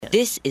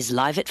This is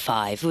Live at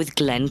 5 with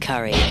Glenn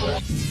Curry.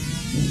 What do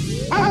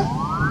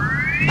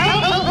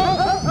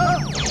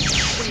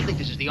you think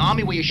this is, the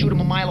army where you shoot them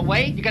a mile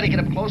away? You gotta get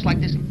up close like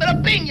this.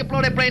 Bada bing! You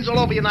blow their brains all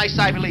over your nice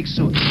Ivy League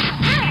suit.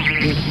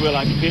 Well,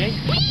 like pig.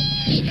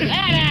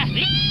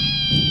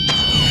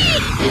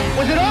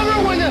 Was it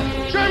over when the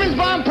Germans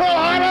bombed Pearl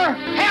Harbor?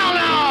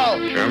 Hell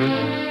no!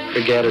 German?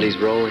 Forget it, he's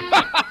rolling.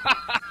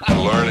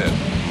 Learn it,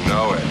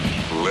 know it,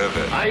 live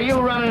it. Are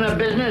you running a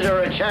business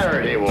or a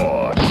charity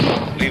war?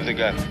 Leave the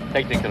gun.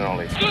 Take the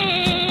cannoli.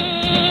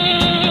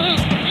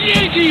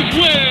 Yankees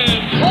win!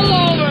 Pull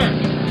over!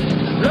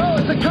 No,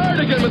 it's a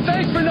cardigan, but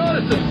thanks for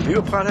noticing. You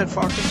a pothead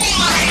fucker?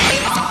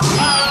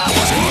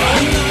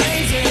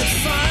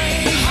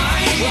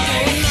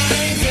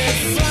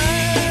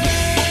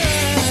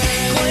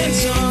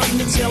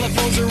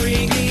 Telephones are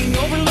ringing,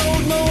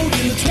 overload mode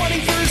in the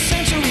 21st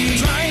century.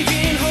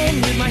 Driving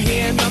home with my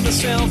hand on the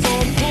cell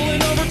phone,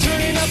 pulling over,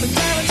 turning up and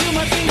down until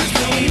my fingers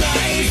going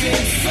live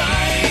at 5.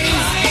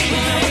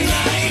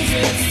 Live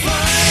at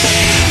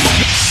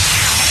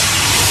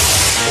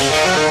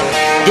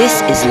 5.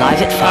 This is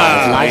Live at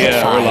 5. Live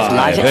at 5.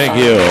 Live at 5. Thank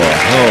you.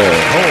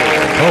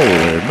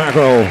 Oh,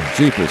 macro,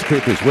 jeepers,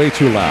 creepers, way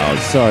too loud.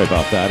 Sorry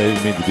about that. I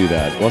didn't mean to do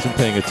that. Wasn't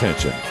paying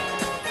attention.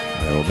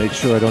 I will make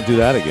sure I don't do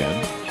that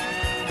again.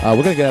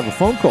 We're going to have a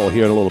phone call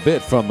here in a little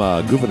bit from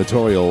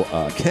gubernatorial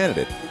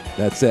candidate.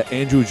 That's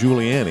Andrew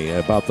Giuliani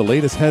about the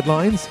latest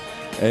headlines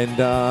and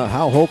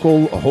how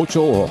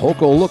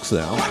Hochul looks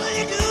now.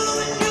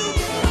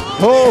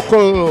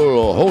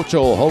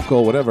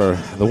 Hochul, whatever.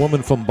 The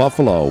woman from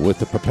Buffalo with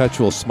the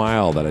perpetual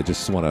smile that I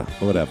just want to,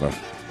 whatever.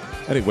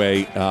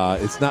 Anyway,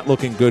 it's not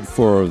looking good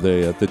for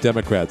the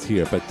Democrats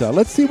here. But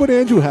let's see what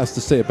Andrew has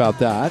to say about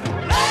that.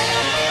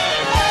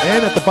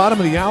 And at the bottom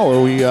of the hour,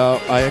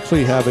 I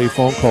actually have a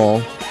phone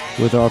call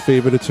with our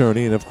favorite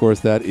attorney, and of course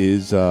that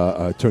is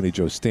Attorney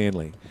Joe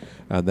Stanley,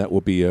 and that will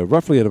be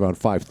roughly at around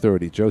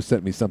 5:30. Joe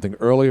sent me something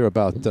earlier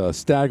about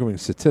staggering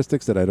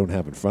statistics that I don't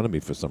have in front of me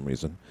for some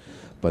reason,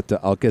 but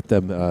I'll get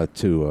them I'll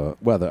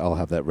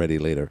have that ready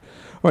later.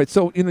 All right,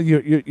 so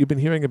you've been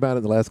hearing about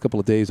it the last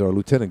couple of days. Our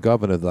lieutenant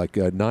governor,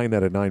 9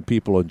 out of 9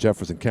 people in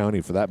Jefferson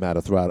County, for that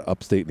matter, throughout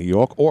upstate New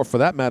York, or for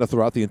that matter,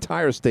 throughout the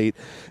entire state,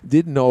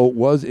 didn't know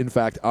was in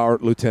fact our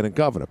lieutenant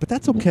governor. But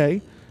that's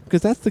okay.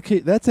 Because that's the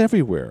case. That's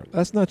everywhere.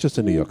 That's not just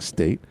in New York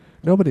State.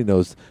 Nobody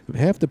knows.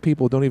 Half the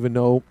people don't even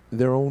know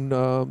their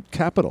own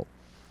capital.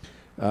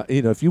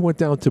 If you went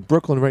down to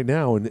Brooklyn right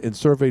now and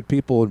surveyed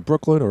people in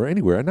Brooklyn or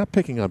anywhere, I'm not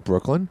picking on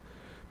Brooklyn,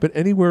 but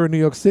anywhere in New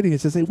York City, and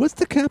says, "Hey, what's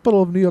the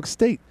capital of New York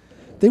State?"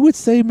 They would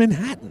say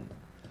Manhattan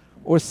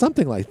or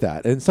something like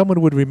that, and someone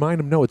would remind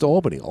them, "No, it's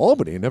Albany."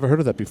 Albany. I never heard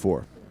of that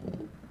before.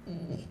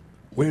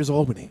 Where's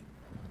Albany?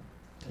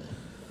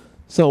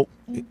 So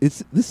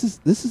this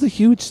is a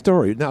huge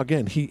story. Now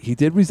again, he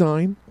did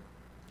resign.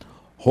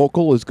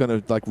 Hochul is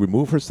going to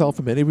remove herself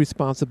from any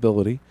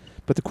responsibility.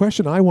 But the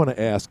question I want to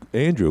ask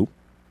Andrew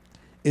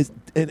is,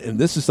 and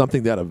this is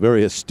something that a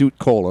very astute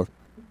caller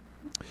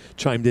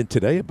chimed in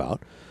today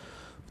about,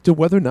 to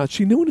whether or not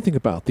she knew anything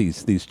about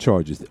these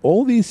charges.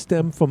 All these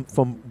stem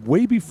from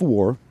way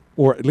before,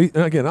 or at least,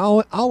 and again,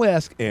 I'll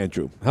ask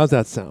Andrew. How's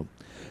that sound?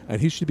 And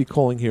he should be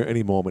calling here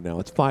any moment now.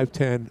 It's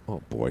 5:10.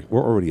 Oh, boy.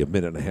 We're already a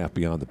minute and a half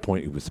beyond the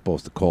point he was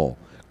supposed to call.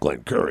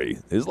 Glenn Curry.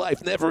 His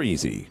life never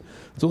easy.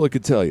 That's all I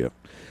can tell you.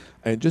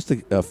 And just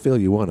to fill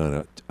you in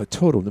on a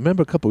total.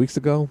 Remember a couple weeks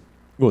ago?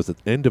 What was it?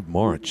 End of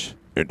March.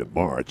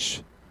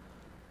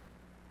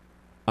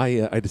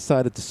 I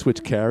decided to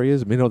switch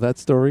carriers. You know that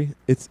story?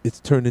 It's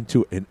turned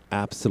into an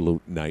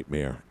absolute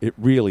nightmare. It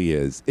really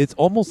is. It's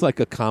almost like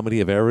a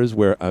comedy of errors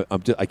where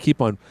I keep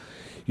on...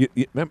 You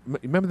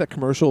remember that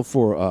commercial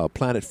for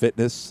Planet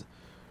Fitness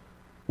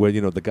where,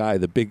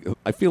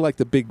 I feel like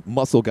the big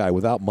muscle guy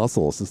without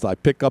muscles. It's I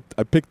pick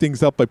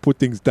things up, I put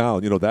things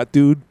down. That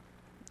dude?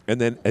 And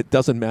then it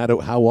doesn't matter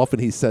how often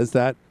he says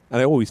that. And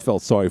I always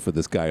felt sorry for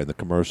this guy in the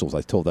commercials.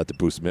 I told that to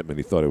Bruce Mittman.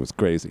 He thought it was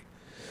crazy.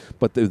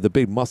 But the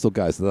big muscle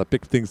guys, I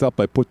pick things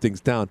up, I put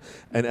things down.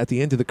 And at the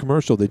end of the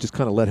commercial, they just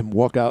kind of let him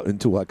walk out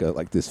into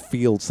like this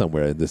field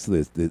somewhere, and this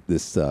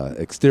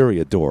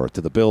exterior door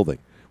to the building,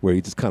 where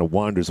he just kind of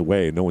wanders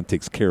away and no one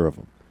takes care of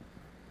him.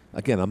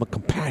 Again, I'm a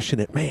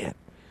compassionate man.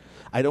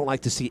 I don't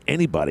like to see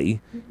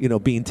anybody,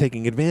 being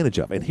taken advantage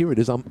of. And here it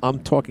is. I'm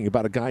talking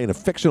about a guy in a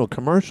fictional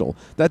commercial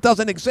that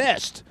doesn't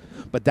exist.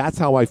 But that's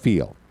how I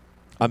feel.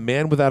 A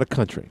man without a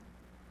country.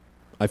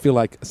 I feel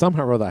like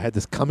somehow or other I had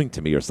this coming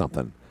to me or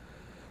something.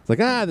 It's like,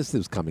 this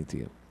is coming to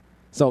you.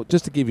 So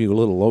just to give you a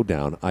little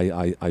lowdown,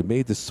 I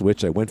made the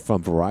switch. I went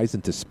from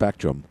Verizon to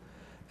Spectrum,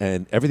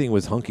 and everything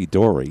was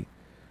hunky-dory.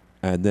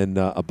 And then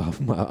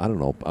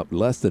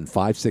less than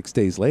 5-6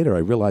 days later, I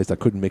realized I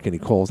couldn't make any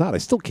calls out. I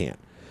still can't.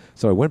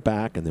 So I went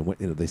back, and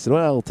then they said,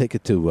 well, take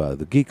it to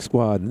the Geek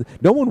Squad. And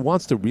no one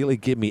wants to really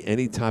give me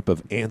any type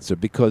of answer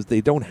because they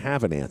don't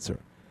have an answer.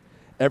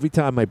 Every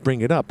time I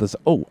bring it up, they say,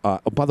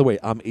 by the way,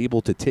 I'm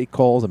able to take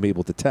calls, I'm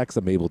able to text,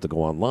 I'm able to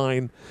go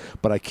online,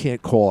 but I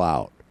can't call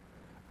out.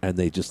 And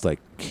they just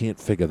can't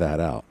figure that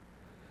out.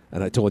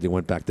 And I told you I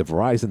went back to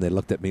Verizon. They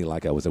looked at me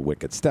like I was a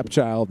wicked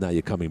stepchild. Now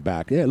you're coming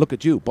back. Yeah, look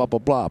at you, blah, blah,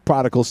 blah.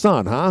 Prodigal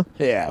son, huh?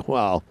 Yeah,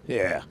 well,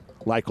 yeah,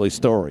 likely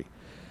story.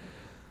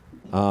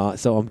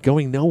 So I'm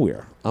going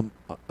nowhere. I'm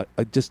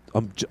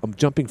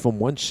jumping from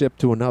one ship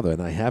to another,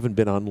 and I haven't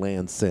been on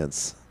land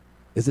since.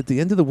 Is it the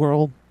end of the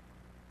world?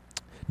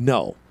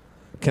 No.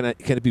 Can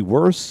it be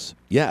worse?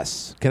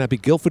 Yes. Can I be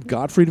Guilford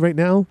Gottfried right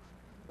now?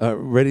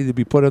 Ready to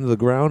be put under the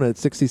ground at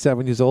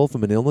 67 years old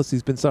from an illness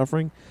he's been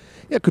suffering?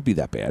 Yeah, it could be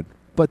that bad.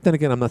 But then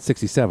again, I'm not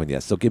 67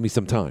 yet, so give me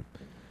some time.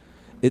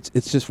 It's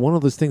just one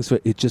of those things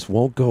where it just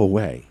won't go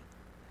away.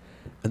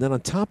 And then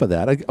on top of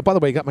that, by the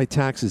way, I got my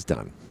taxes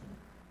done.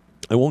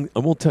 I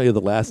won't tell you the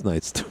last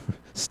night's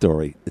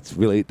story.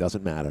 It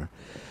doesn't matter.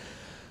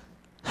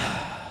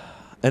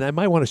 And I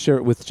might want to share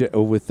it with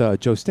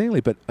Joe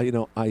Stanley, but I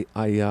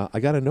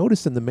got a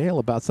notice in the mail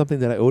about something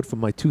that I owed from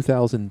my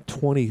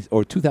 2020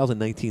 or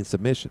 2019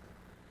 submission.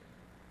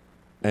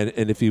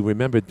 And if you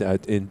remember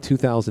that in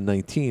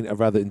 2019, or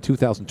rather in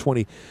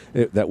 2020,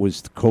 that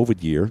was the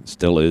COVID year,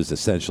 still is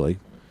essentially.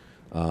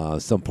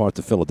 Some parts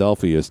of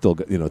Philadelphia is still,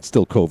 it's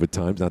still COVID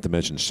times. Not to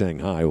mention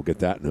Shanghai. We'll get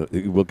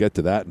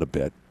to that in a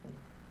bit.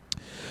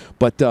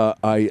 But the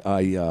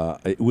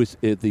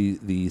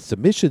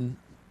submission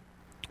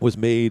was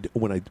made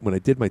when I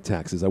did my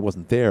taxes. I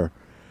wasn't there,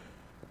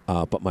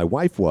 but my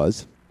wife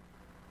was.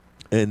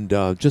 And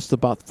just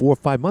about 4 or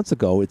 5 months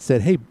ago, it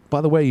said, "Hey,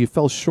 by the way, you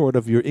fell short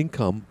of your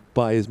income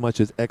by as much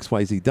as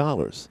XYZ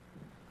dollars."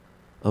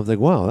 I was like,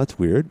 "Wow, that's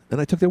weird," and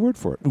I took their word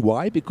for it.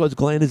 Why? Because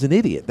Glenn is an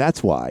idiot.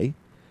 That's why.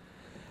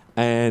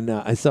 And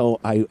so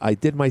I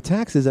did my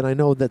taxes, and I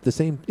know that the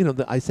same.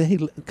 I say,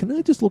 "Hey, can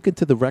I just look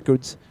into the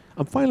records?"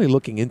 I'm finally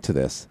looking into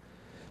this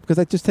because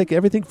I just take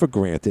everything for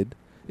granted.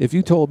 If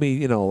you told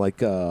me,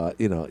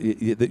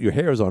 that your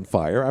hair is on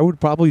fire, I would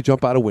probably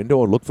jump out a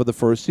window and look for the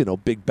first,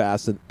 big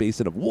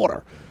basin of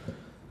water.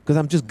 Because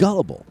I'm just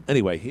gullible.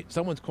 Anyway,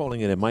 someone's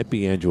calling in. It might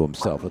be Andrew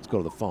himself. Let's go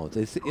to the phones.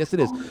 Yes,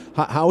 it is.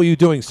 How are you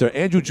doing, sir?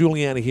 Andrew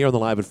Giuliani here on the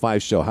Live at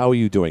 5 show. How are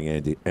you doing,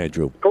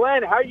 Andrew?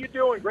 Glenn, how are you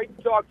doing? Great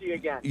to talk to you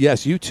again.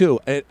 Yes, you too.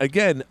 And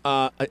again,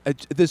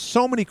 there's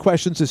so many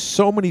questions. There's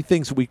so many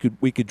things we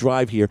could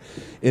drive here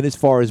in as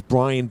far as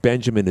Brian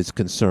Benjaman is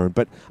concerned.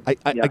 But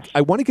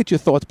I want to get your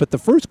thoughts. But the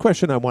first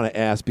question I want to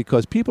ask,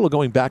 because people are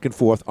going back and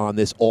forth on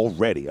this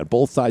already, on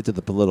both sides of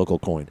the political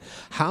coin.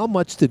 How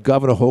much did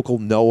Governor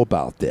Hochul know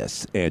about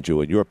this,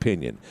 Andrew, in your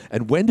opinion?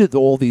 And when did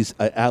all these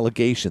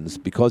allegations,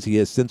 because he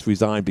has since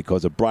resigned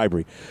because of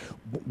bribery,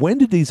 when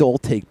did these all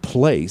take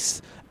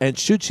place? And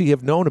should she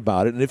have known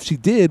about it? And if she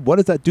did, what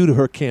does that do to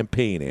her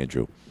campaign,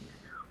 Andrew?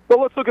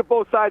 Well, let's look at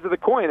both sides of the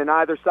coin, and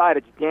either side,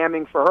 it's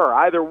damning for her.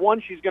 Either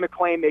one, she's going to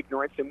claim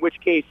ignorance, in which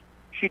case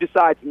she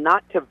decides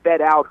not to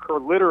vet out her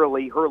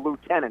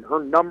lieutenant,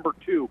 her number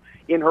 2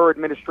 in her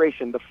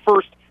administration, the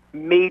first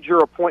major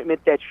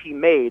appointment that she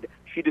made.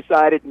 She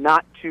decided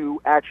not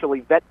to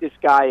actually vet this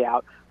guy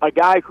out, a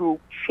guy who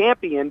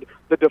championed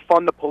the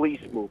defund the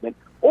police movement.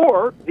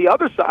 Or the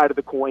other side of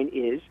the coin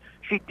is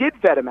she did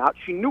vet him out.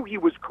 She knew he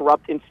was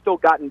corrupt and still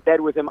got in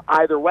bed with him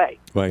either way.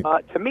 Right.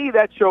 To me,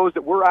 that shows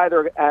that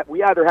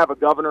we either have a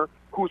governor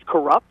who's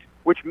corrupt,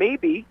 which may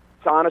be,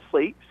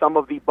 honestly, some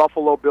of the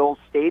Buffalo Bills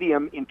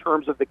stadium in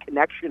terms of the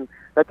connection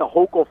that the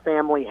Hochul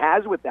family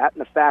has with that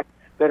and the fact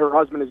that her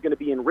husband is going to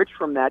be enriched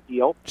from that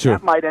deal. Sure.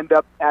 That might end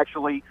up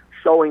actually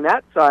showing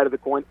that side of the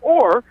coin,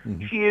 or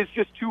she is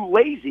just too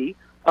lazy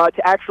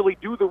to actually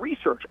do the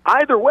research.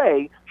 Either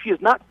way, she is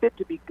not fit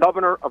to be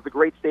governor of the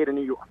great state of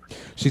New York.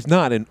 She's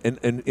not, and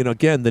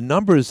again, the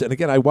numbers, and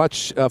again, I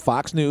watch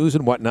Fox News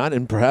and whatnot,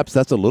 and perhaps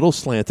that's a little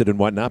slanted and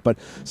whatnot, but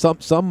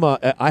some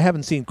I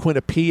haven't seen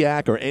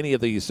Quinnipiac or any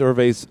of the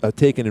surveys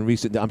taken in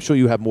recent. I'm sure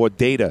you have more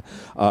data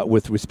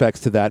with respects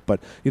to that, but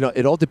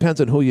it all depends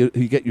on who you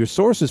get your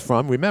sources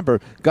from. Remember,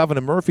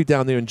 Governor Murphy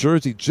down there in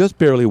Jersey just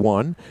barely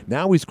won.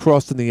 Now he's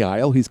crossing the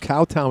aisle. He's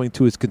kowtowing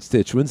to his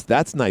constituents.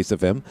 That's nice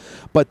of him.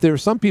 But there are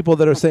some people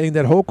that are saying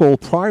that Hochul,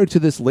 prior to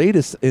this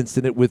latest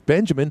incident with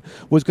Benjamin,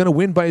 was going to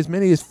win by as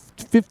many as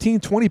 15,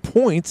 20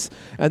 points,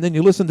 and then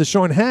you listen to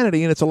Sean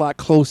Hannity, and it's a lot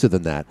closer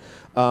than that.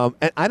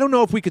 And I don't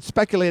know if we could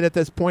speculate at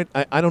this point.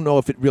 I don't know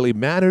if it really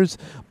matters,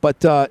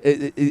 but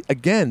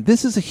again,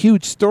 this is a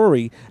huge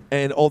story,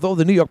 and although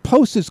the New York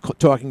Post is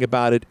talking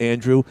about it,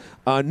 Andrew,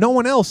 no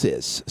one else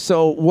is.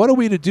 So what are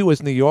we to do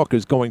as New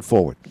Yorkers going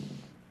forward?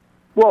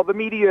 Well, the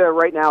media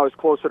right now is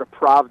closer to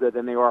Pravda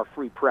than they are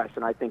free press,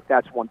 and I think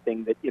that's one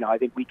thing that, I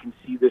think we can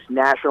see this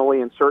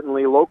nationally and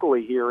certainly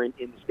locally here in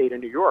the state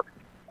of New York.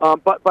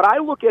 But I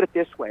look at it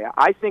this way.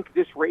 I think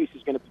this race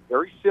is going to be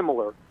very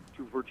similar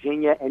to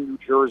Virginia and New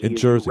Jersey,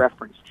 as you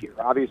referenced here.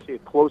 Obviously, a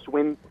close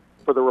win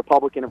for the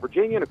Republican in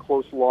Virginia and a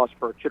close loss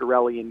for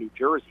Chitterelli in New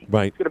Jersey.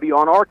 Right. It's going to be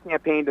on our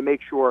campaign to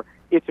make sure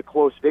it's a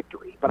close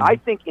victory. But I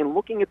think in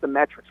looking at the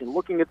metrics and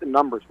looking at the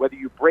numbers, whether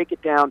you break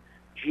it down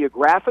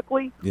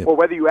geographically or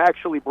whether you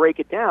actually break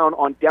it down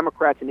on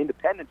Democrats and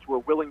independents who are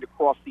willing to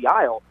cross the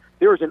aisle,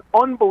 there is an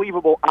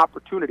unbelievable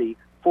opportunity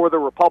for the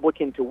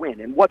Republican to win.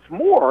 And what's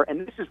more,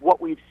 and this is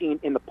what we've seen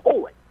in the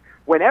polling,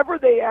 whenever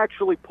they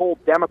actually poll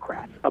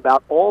Democrats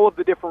about all of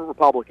the different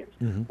Republicans,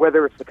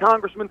 whether it's the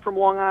congressman from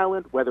Long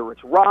Island, whether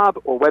it's Rob,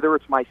 or whether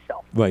it's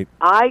myself, Right.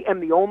 I am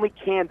the only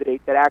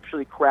candidate that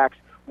actually cracks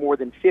more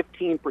than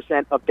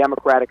 15% of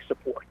Democratic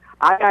support.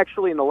 I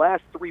actually, in the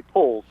last 3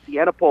 polls,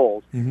 Siena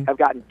polls, have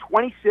gotten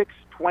 26,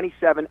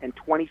 27, and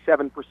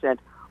 27%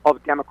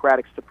 of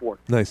Democratic support.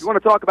 Nice. If you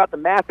want to talk about the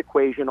math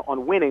equation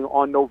on winning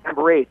on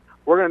November 8th,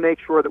 we're going to make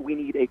sure that we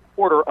need a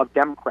quarter of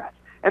Democrats.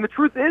 And the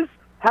truth is,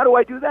 how do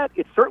I do that?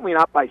 It's certainly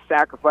not by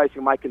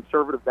sacrificing my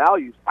conservative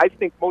values. I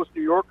think most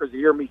New Yorkers who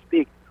hear me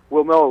speak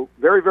will know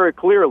very, very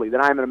clearly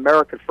that I'm an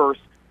America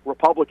First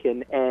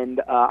Republican,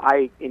 and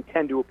I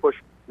intend to push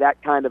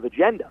that kind of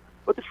agenda.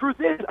 But the truth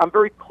is, I'm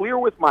very clear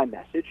with my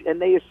message,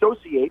 and they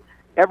associate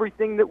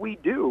everything that we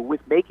do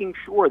with making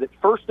sure that,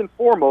 first and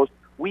foremost,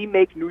 we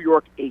make New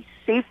York a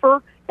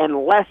safer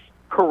and less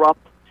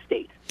corrupt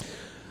state.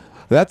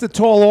 That's a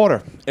tall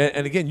order.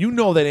 And again, you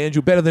know that,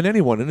 Andrew, better than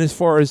anyone. And as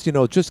far as,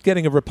 just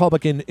getting a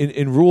Republican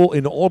in rule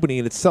in Albany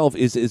in itself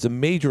is a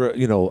major,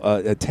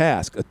 a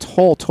task, a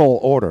tall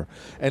order.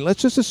 And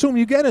let's just assume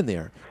you get in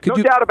there. No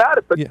doubt about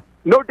it. But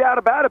no doubt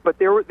about it. But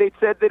they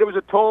said that it was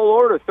a tall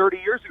order 30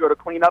 years ago to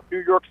clean up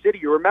New York City.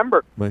 You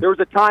remember? Right. There was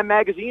a Time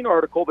magazine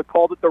article that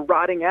called it the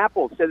rotting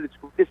apple. It said it's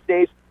this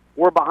days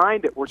we're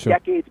behind it. We're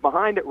decades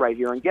behind it right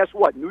here. And guess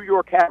what? New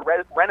York had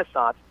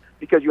renaissance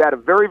because you had a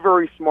very,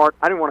 very smart,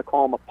 I didn't want to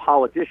call him a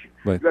politician.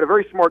 Right. You had a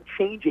very smart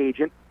change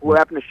agent who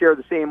happened to share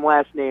the same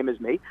last name as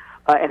me,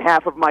 and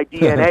half of my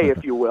DNA,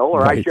 if you will,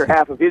 or I share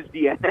half of his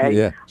DNA.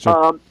 Yeah,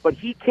 sure. But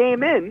he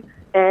came in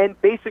and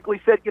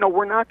basically said,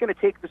 we're not going to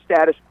take the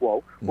status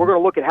quo. We're going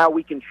to look at how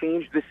we can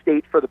change the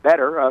state for the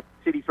better,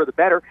 city for the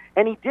better,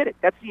 and he did it.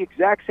 That's the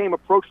exact same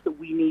approach that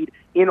we need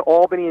in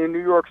Albany and in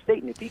New York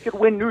State. And if he could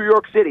win New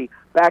York City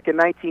back in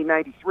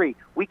 1993,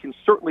 we can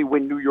certainly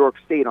win New York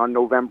State on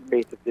November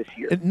 8th of this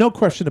year. No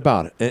question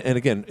about it. And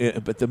again,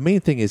 but the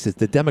main thing is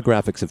the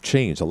demographics have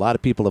changed. A lot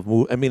of people have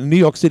moved. I mean, New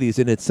York City is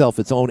in itself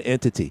its own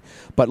entity.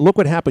 But look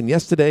what happened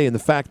yesterday, and the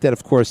fact that,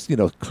 of course,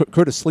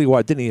 Curtis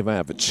Sliwa didn't even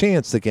have a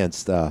chance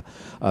against the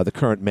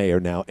current mayor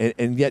now.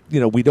 And yet,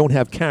 we don't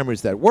have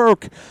cameras that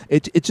work.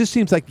 It just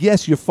seems like,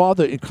 yes, your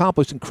father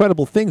accomplished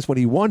incredible things when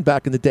he won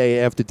back in the day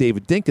after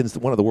David Dinkins,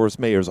 one of the worst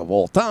mayors of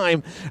all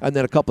time. And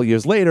then a couple of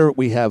years later,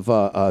 we have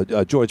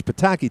George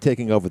Pataki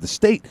taking over the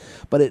state.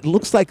 But it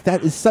looks like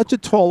that is such a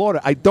tall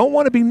order. I don't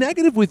want to be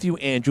negative with you,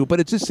 Andrew, but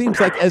it just seems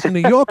like as New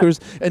Yorkers,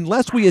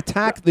 unless we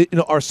attack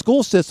our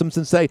school systems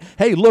and say,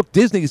 hey, look,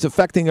 Disney is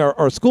affecting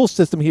our school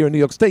system here in New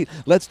York State,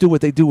 let's do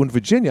what they do in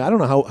Virginia. I don't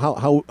know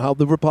how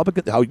the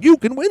Republican, how you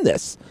can win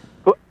this.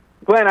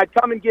 Glenn, I'd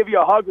come and give you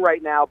a hug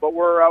right now, but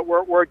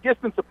we're a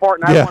distance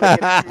apart, and I don't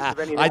want to get accused of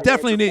anything. I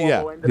definitely need,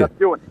 ended up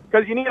doing,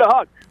 because you need a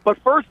hug. But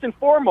first and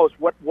foremost,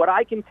 what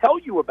I can tell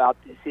you about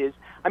this is,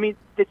 I mean,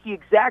 it's the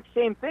exact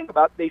same thing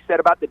they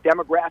said about the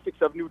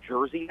demographics of New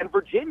Jersey and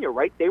Virginia,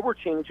 right? They were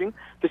changing.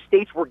 The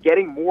states were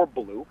getting more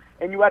blue,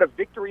 and you had a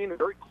victory and a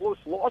very close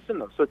loss in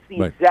those. So it's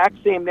the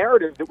exact same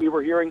narrative that we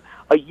were hearing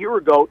a year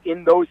ago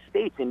in those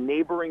states, in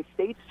neighboring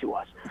states to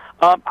us.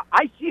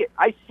 I see it.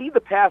 I see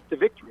the path to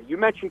victory. You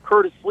mentioned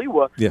Curtis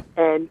Sliwa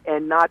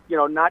and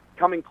not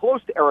coming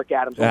close to Eric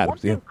Adams. One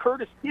thing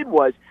Curtis did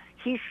was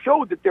he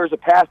showed that there's a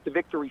path to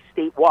victory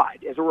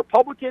statewide. As a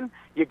Republican,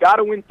 you got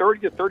to win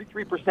 30 to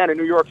 33% in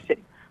New York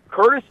City.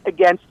 Curtis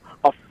against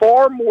a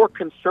far more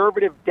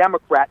conservative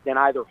Democrat than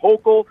either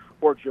Hochul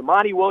or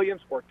Jumaane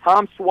Williams or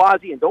Tom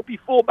Suozzi. And don't be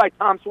fooled by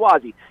Tom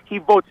Suozzi. He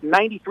votes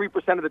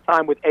 93% of the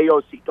time with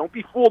AOC. Don't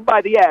be fooled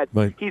by the ads.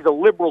 Right. He's a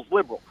liberal's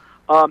liberal.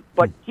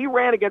 But he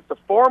ran against a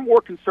far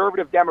more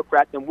conservative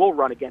Democrat than we'll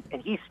run against,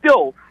 and he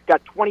still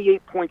got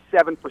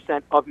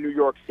 28.7% of New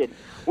York City.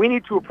 We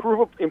need to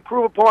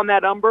improve upon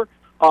that number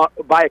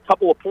by a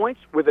couple of points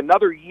with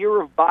another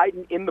year of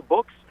Biden in the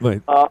books,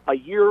 right.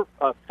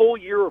 a full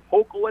year of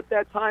Hochul at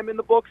that time in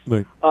the books,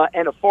 right.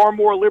 And a far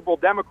more liberal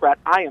Democrat.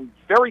 I am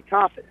very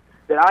confident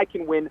that I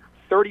can win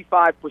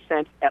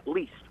 35% at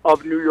least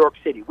of New York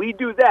City. We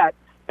do that,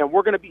 and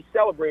we're going to be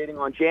celebrating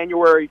on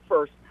January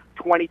 1st,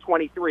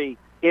 2023,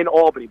 in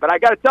Albany. But I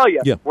got to tell you,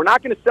 we're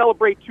not going to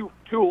celebrate too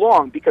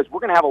long because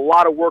we're going to have a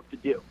lot of work to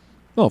do.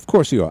 Oh, of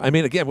course you are. I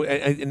mean,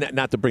 again,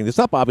 not to bring this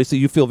up, obviously,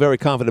 you feel very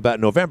confident about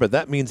November.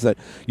 That means that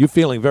you're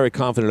feeling very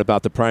confident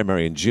about the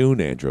primary in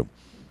June, Andrew.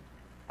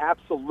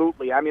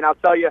 Absolutely. I mean, I'll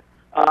tell you,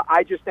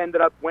 I just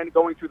ended up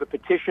going through the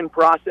petition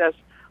process.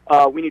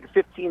 We needed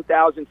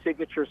 15,000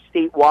 signatures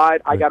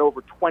statewide. I got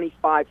over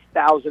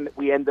 25,000 that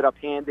we ended up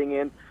handing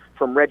in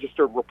from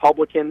registered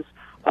Republicans.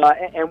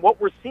 And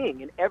what we're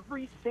seeing in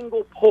every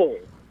single poll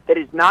that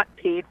is not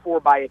paid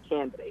for by a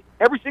candidate,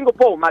 every single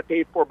poll not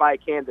paid for by a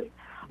candidate,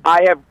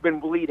 I have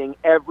been leading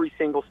every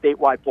single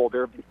statewide poll.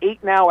 There have been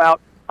 8 now out.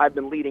 I've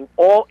been leading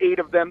all 8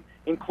 of them,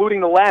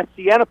 including the last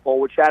Siena poll,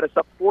 which had us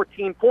up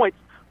 14 points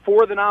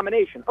for the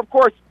nomination. Of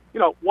course,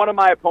 one of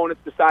my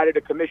opponents decided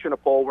to commission a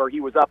poll where he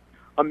was up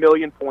 1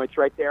 million points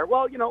right there.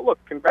 Well, look,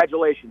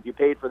 congratulations. You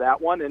paid for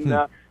that one,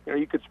 and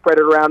you could spread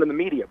it around in the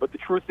media. But the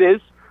truth is,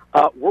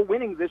 we're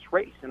winning this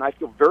race, and I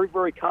feel very,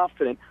 very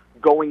confident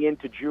going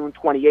into June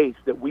 28th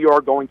that we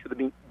are going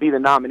to be the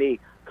nominee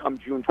come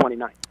June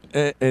 29th.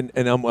 And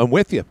I'm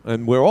with you,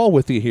 and we're all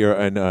with you here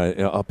and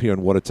up here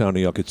in Watertown, New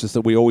York. It's just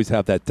that we always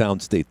have that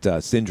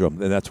downstate syndrome,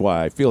 and that's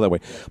why I feel that way.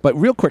 But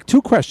real quick,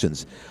 two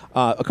questions.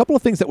 A couple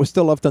of things that were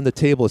still left on the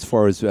table as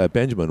far as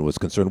Benjamin was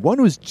concerned.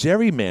 One was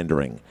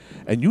gerrymandering,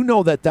 and you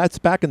know that's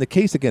back in the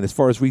case again as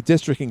far as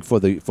redistricting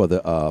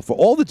for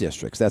all the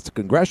districts. That's the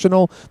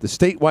congressional, the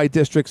statewide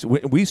districts.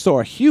 We saw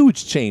a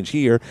huge change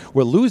here.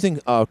 We're losing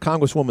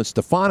Congresswoman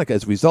Stefanik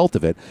as a result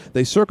of it.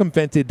 They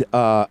circumvented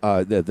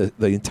the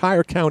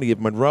entire county of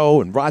Monroe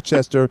and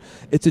Rochester.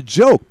 It's a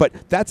joke, but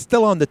that's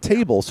still on the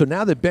table. So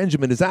now that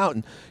Benjamin is out,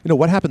 and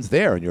what happens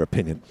there, in your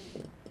opinion?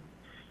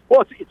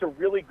 Well, it's a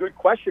really good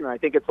question. I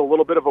think it's a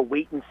little bit of a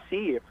wait and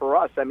see for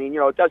us. I mean,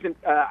 it doesn't.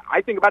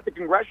 I think about the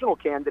congressional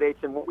candidates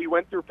and what we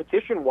went through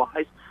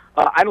petition-wise.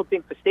 I don't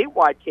think the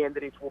statewide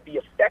candidates will be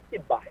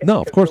affected by it.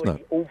 No, of course really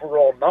not. The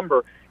overall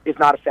number is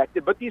not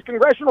affected, but these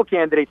congressional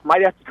candidates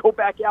might have to go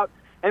back out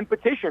and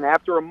petition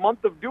after a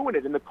month of doing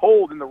it in the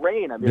cold and the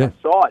rain. I mean, I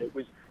saw it. It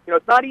was.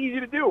 It's not easy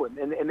to do,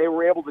 and they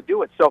were able to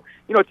do it. So,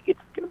 it's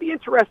going to be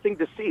interesting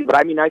to see. But,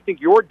 I mean, I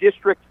think your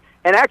district,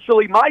 and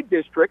actually my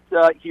district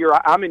here,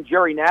 I'm in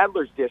Jerry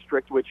Nadler's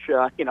district, which,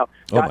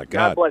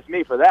 God bless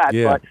me for that.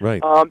 Yeah, but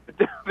right.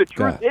 The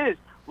truth is,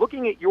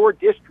 looking at your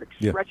district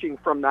stretching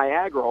from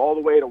Niagara all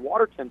the way to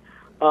Watertown,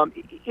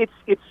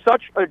 it's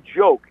such a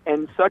joke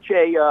and such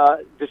a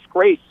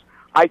disgrace,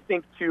 I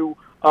think, to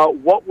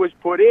what was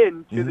put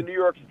into the New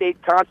York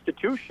State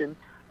Constitution.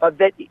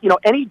 That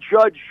any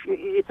judge,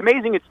 it's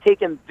amazing it's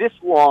taken this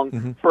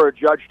long for a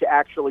judge to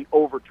actually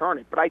overturn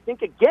it. But I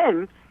think,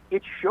 again,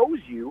 it shows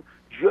you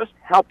just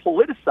how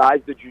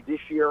politicized the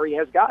judiciary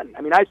has gotten.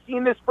 I mean, I've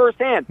seen this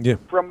firsthand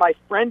from my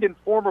friend and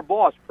former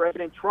boss,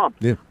 President Trump,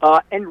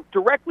 and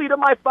directly to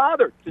my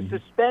father, to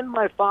suspend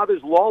my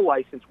father's law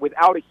license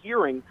without a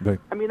hearing. Right.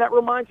 I mean, that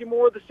reminds me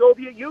more of the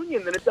Soviet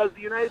Union than it does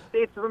the United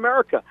States of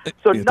America.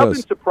 So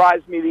nothing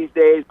surprised me these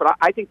days, but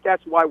I think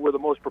that's why we're the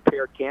most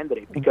prepared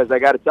candidate, because I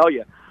got to tell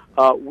you,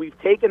 we've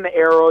taken the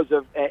arrows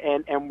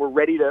and we're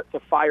ready to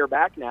fire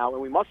back now,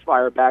 and we must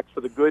fire back for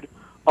the good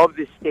of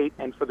this state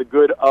and for the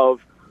good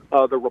of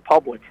the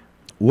republic.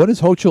 What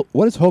does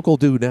Hochul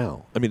do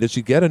now? I mean, does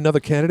she get another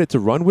candidate to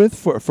run with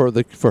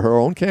for her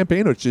own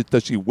campaign, or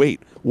does she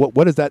wait?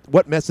 What is that?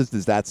 What message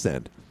does that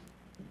send?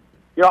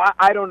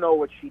 I don't know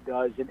what she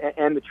does,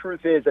 and the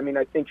truth is, I mean,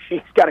 I think she's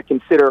got to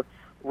consider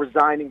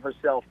resigning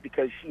herself,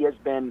 because she has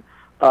been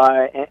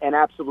an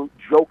absolute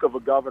joke of a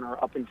governor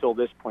up until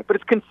this point. But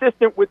it's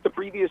consistent with the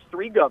previous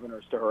three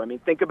governors to her. I mean,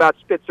 think about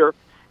Spitzer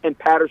and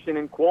Patterson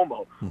and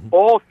Cuomo.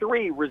 All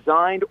three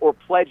resigned or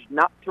pledged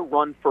not to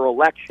run for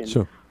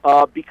election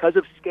because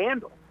of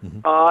scandal.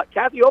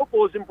 Kathy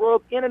Hochul is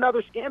embroiled in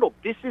another scandal.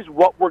 This is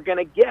what we're going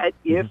to get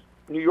if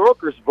New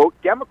Yorkers vote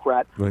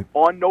Democrat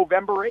on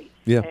November 8th.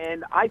 Yeah.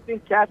 And I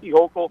think Kathy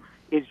Hochul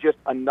is just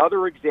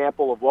another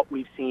example of what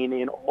we've seen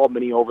in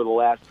Albany over the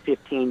last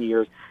 15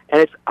 years.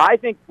 And I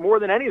think more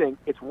than anything,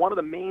 it's one of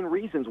the main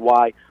reasons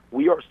why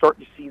we are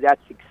starting to see that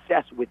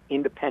success with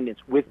independents,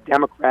 with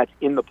Democrats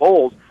in the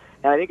polls.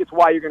 And I think it's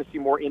why you're going to see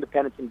more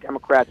independents and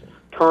Democrats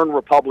turn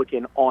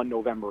Republican on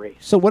November 8th.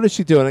 So what does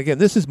she do? And again,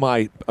 this is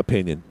my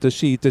opinion. Does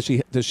she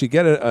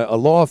get a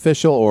law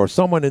official or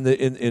someone in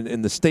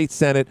the state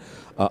Senate,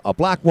 a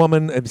black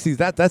woman? And see,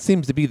 that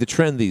seems to be the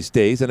trend these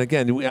days. And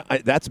again,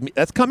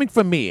 that's coming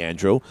from me,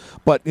 Andrew.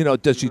 But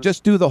does she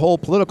just do the whole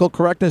political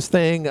correctness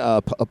thing,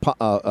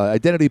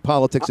 identity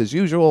politics as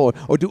usual,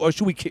 or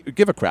should we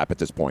give a crap at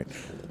this point?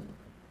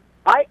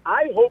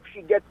 I hope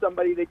she gets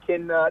somebody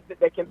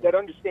that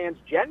understands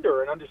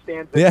gender and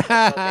understands that a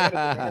man is a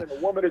man and a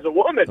woman is a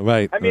woman.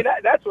 Right. I mean,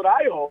 that's what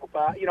I hope.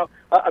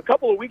 A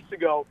couple of weeks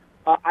ago,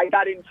 I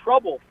got in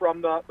trouble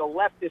from the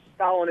leftist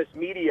Stalinist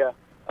media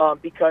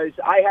because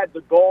I had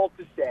the gall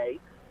to say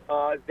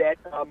that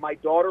my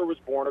daughter was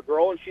born a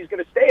girl and she's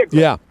going to stay a girl.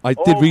 Yeah, I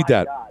did read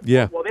that. God.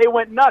 Yeah. Well, they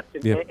went nuts,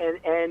 and Yeah.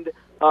 the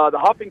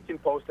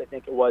Huffington Post, I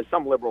think it was,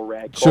 some liberal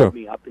rag called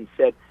me up and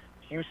said,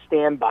 you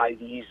stand by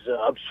these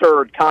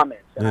absurd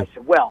comments. And I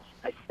said,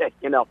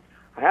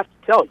 I have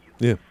to tell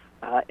you,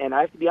 and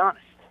I have to be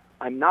honest,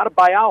 I'm not a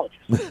biologist,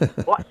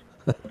 but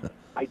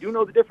I do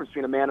know the difference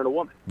between a man and a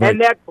woman. Right.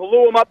 And that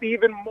blew him up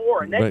even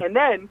more. And then,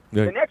 Right.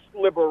 The next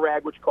liberal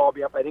rag, which called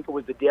me up, I think it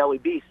was the Daily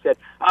Beast, said,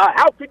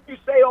 how could you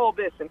say all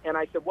this? And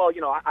I said, well,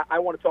 I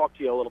want to talk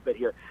to you a little bit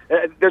here.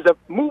 There's a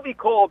movie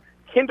called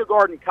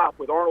Kindergarten Cop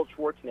with Arnold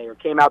Schwarzenegger,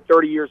 came out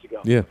 30 years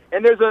ago. Yeah.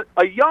 And there's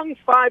a young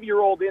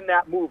 5-year-old in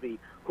that movie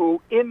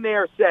who in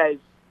there says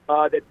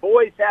that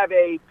boys have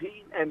a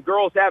P and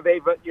girls have a,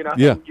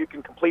 and you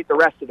can complete the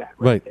rest of that.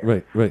 Right.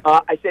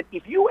 I said,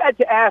 if you had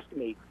to ask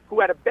me who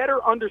had a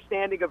better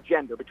understanding of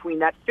gender between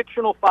that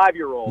fictional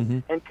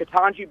 5-year-old and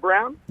Ketanji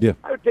Brown,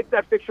 I would pick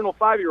that fictional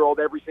 5-year-old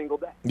every single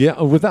day.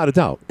 Yeah, without a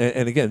doubt.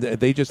 And again,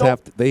 they just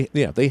have to,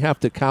 they have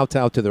to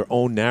kowtow to their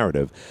own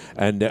narrative,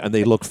 and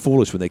they look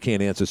foolish when they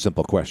can't answer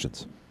simple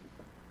questions.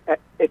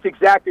 It's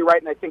exactly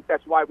right, and I think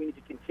that's why we need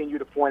to continue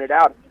to point it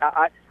out.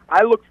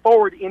 I look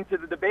forward into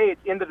the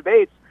debates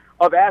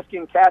of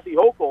asking Kathy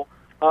Hochul,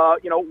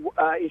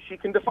 if she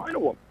can define a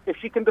woman, if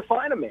she can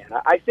define a man.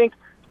 I think,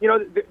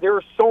 there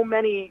are so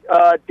many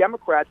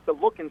Democrats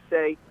that look and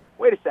say,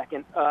 wait a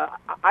second,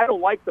 I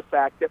don't like the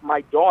fact that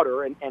my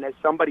daughter, and as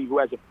somebody who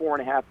has a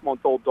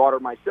 4.5-month-old daughter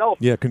myself.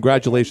 Yeah,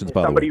 congratulations,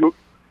 by the way.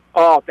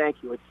 Oh, thank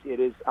you. It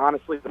is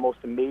honestly the most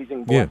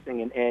amazing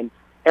blessing, and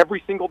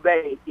every single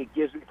day it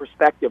gives me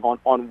perspective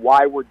on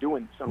why we're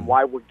doing this, on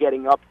why we're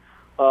getting up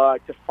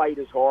to fight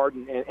as hard.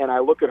 And I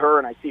look at her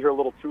and I see her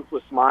little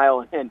toothless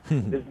smile, and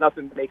there's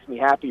nothing that makes me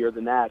happier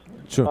than that.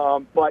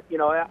 Sure. But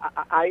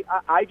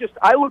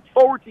I look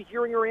forward to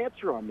hearing her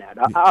answer on that.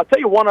 I'll tell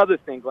you one other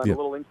thing, Glenn, a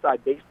little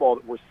inside baseball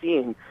that we're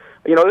seeing.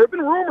 There have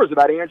been rumors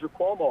about Andrew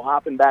Cuomo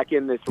hopping back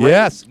in this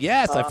race.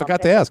 Yes, I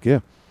forgot to ask. Yeah,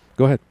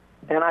 go ahead.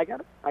 And I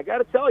got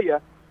to tell you,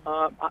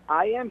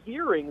 I am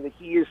hearing that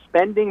he is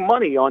spending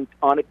money on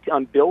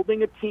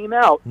building a team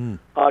out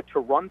to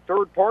run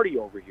third party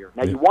over here.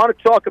 Now, you want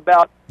to talk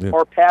about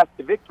our path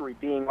to victory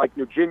being like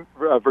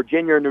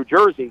Virginia or New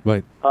Jersey.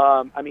 Right.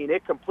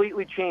 It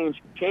completely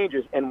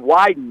changes and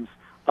widens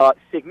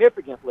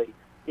significantly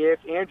if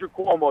Andrew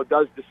Cuomo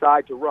does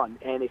decide to run.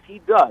 And if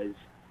he does,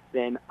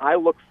 then I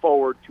look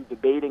forward to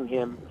debating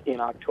him in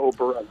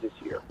October of this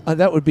year.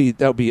 That would be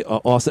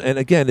awesome. And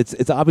again,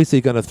 it's obviously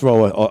going to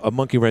throw a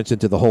monkey wrench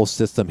into the whole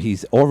system.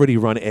 He's already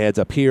run ads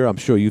up here. I'm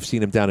sure you've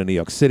seen him down in New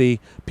York City.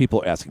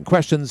 People are asking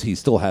questions. He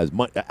still has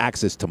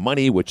access to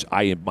money, which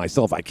I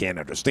can't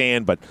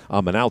understand, but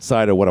I'm an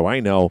outsider. What do I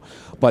know?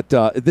 But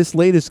this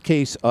latest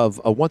case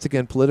of, once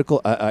again, political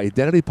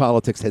identity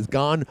politics has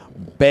gone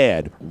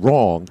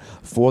wrong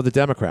for the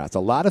Democrats. A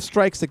lot of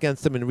strikes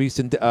against them in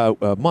recent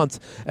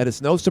months, and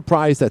it's no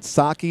surprise that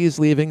Psaki is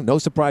leaving. No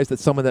surprise that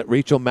someone that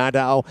Rachel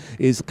Maddow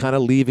is kind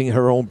of leaving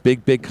her own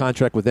big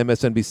contract with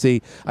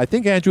MSNBC. I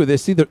think, Andrew, they're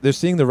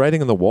seeing the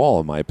writing on the wall,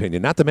 in my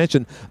opinion. Not to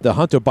mention the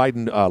Hunter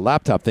Biden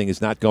laptop thing is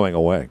not going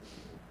away.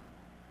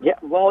 Yeah,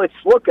 well,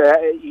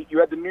 you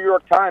had the New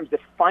York Times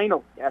that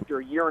finally, after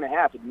a year and a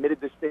half,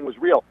 admitted this thing was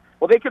real.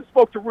 Well, they could have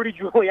spoke to Rudy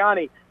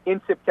Giuliani in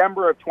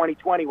September of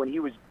 2020 when he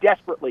was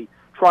desperately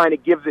trying to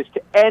give this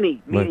to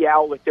any media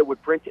outlet that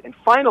would print it. And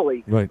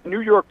finally, the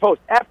New York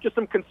Post, after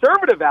some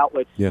conservative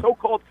outlets,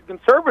 so-called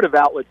conservative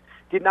outlets,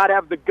 did not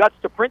have the guts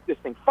to print this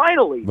thing.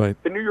 Finally,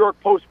 the New York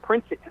Post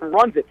prints it and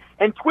runs it.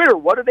 And Twitter,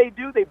 what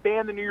do? They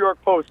ban the New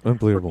York Post for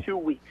 2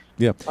 weeks.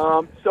 Yeah.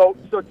 So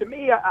to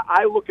me,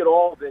 I look at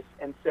all this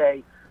and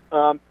say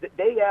that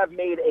they have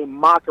made a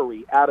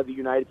mockery out of the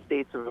United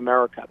States of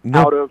America,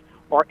 out of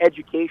our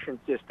education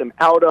system,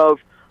 out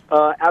of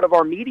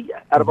our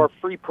media, out of our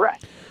free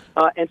press.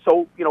 And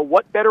so,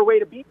 what better way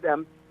to beat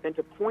them than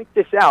to point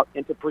this out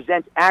and to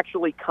present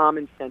actually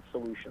common sense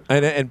solutions.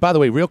 And by the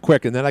way, real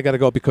quick, and then I got to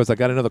go because I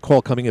got another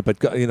call coming in.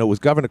 But it was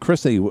Governor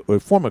Christie,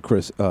 former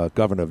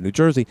governor of New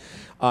Jersey.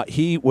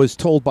 He was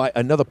told by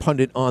another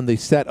pundit on the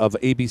set of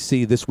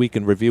ABC This Week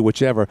in Review,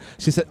 whichever.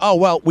 She said, "Oh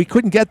well, we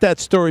couldn't get that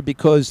story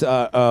because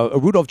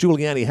Rudolph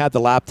Giuliani had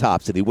the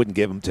laptops and he wouldn't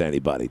give them to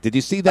anybody." Did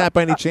you see that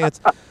by any chance?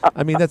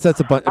 I mean, that's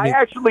a bunch. I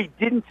actually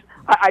didn't.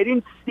 I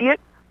didn't see it.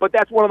 But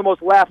that's one of the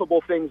most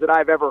laughable things that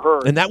I've ever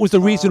heard. And that was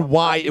the reason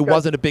why it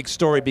wasn't a big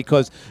story,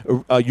 because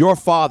your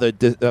father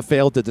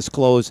failed to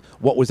disclose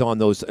what was on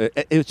those.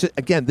 It's just,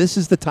 again, this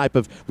is the type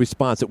of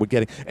response that we're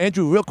getting.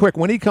 Andrew, real quick,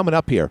 when are you coming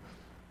up here?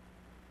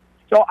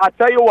 So I'll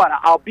tell you what,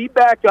 I'll be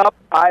back up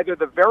either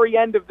the very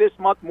end of this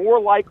month, more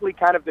likely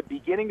kind of the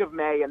beginning of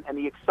May. And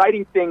the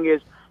exciting thing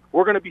is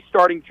we're going to be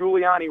starting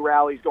Giuliani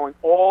rallies going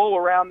all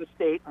around the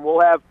state, and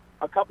we'll have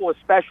a couple of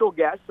special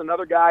guests,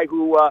 another guy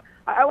who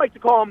I like to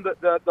call him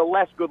the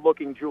less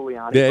good-looking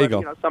Giuliani. There you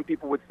go. Some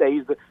people would say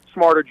he's the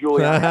smarter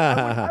Giuliani.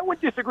 I would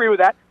disagree with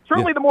that.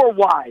 Certainly the more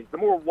wise.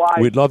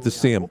 We'd love Giuliani. to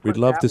see him. We'd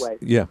love to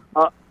yeah.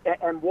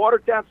 And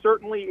Watertown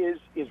certainly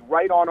is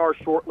right on our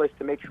short list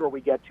to make sure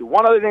we get to.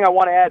 One other thing I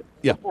want to add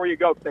before you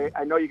go, because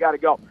I know you got to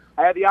go.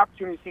 I had the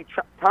opportunity to see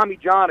Tommy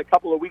John a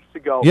couple of weeks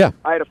ago. Yeah.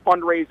 I had a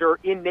fundraiser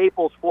in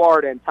Naples,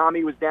 Florida, and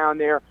Tommy was down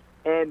there.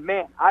 And,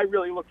 man, I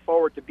really look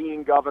forward to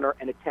being governor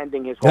and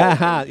attending his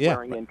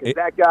swearing in. Because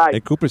that guy,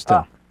 in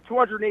Cooperstown.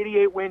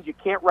 288 wins. You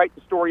can't write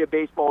the story of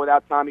baseball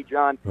without Tommy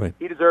John. Right.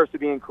 He deserves to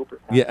be in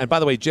Cooperstown. Yeah, and by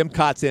the way, Jim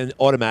Cott's in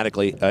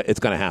automatically. It's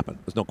going to happen.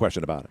 There's no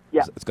question about it.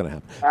 Yeah. It's going to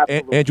happen.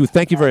 Absolutely. Andrew,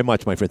 thank you very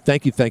much, my friend.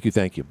 Thank you.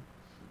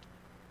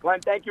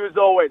 Glenn, thank you as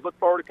always. Look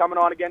forward to coming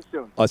on again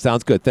soon.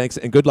 Sounds good. Thanks,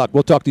 and good luck.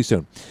 We'll talk to you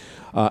soon.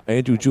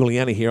 Andrew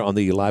Giuliani here on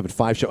the Live at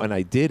 5 show, and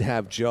I did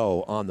have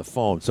Joe on the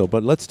phone,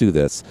 but let's do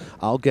this.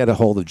 I'll get a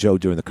hold of Joe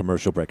during the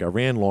commercial break. I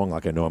ran long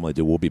like I normally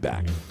do. We'll be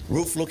back.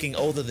 Roof looking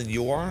older than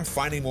you are?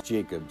 Finding more...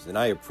 Jacobs, and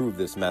I approve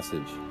this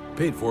message.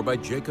 Paid for by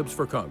Jacobs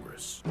for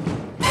Congress.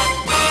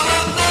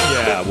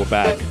 Yeah, we're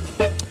back.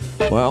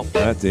 Well,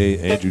 that's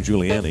Andrew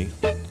Giuliani.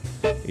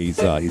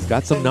 He's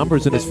got some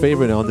numbers in his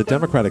favor on the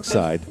Democratic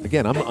side.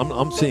 Again, I'm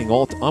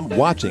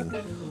watching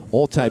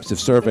all types of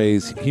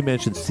surveys. He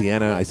mentioned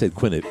Siena. I said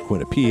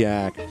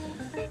Quinnipiac.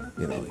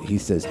 He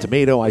says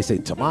tomato. I say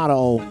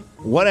tomato.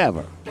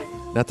 Whatever.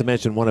 Not to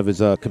mention one of his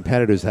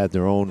competitors had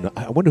their own.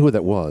 I wonder who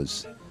that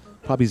was.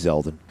 Probably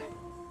Zeldin.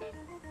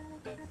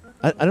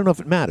 I don't know if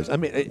it matters. I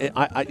mean,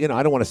 I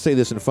don't want to say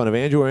this in front of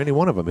Andrew or any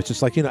one of them. It's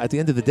just like, at the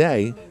end of the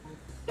day,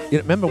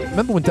 remember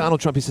when Donald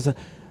Trump, he says,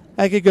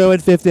 I could go in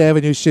Fifth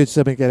Avenue, shoot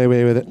something, get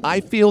away with it. I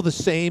feel the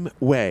same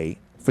way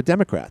for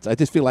Democrats. I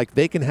just feel like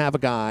they can have a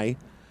guy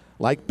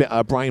like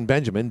Brian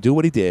Benjaman do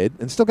what he did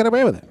and still get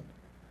away with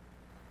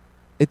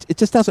it. It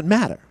just doesn't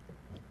matter.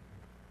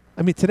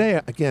 I mean, today,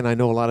 again, I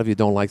know a lot of you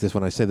don't like this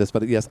when I say this,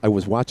 but yes, I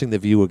was watching The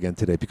View again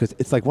today because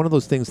it's like one of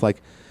those things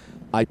like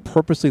I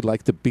purposely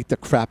like to beat the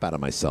crap out of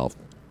myself.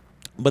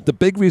 But the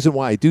big reason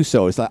why I do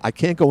so is that I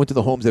can't go into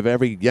the homes of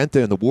every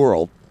yenta in the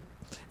world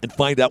and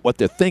find out what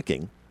they're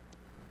thinking.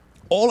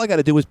 All I got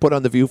to do is put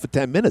on The View for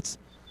 10 minutes.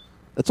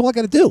 That's all I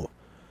got to do.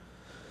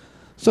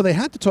 So they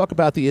had to talk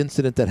about the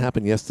incident that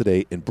happened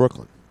yesterday in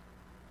Brooklyn,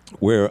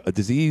 where a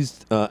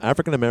diseased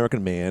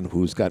African-American man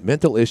who's got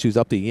mental issues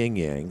up the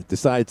yin-yang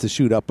decides to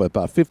shoot up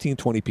about 15,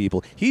 20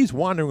 people. He's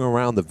wandering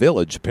around the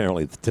village,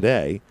 apparently,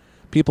 today.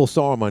 People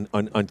saw him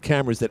on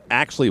cameras that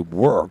actually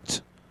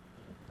worked.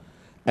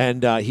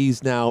 And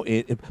he's now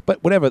in.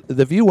 But whatever,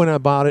 The View went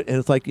about it, and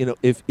it's like,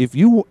 if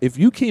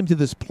you came to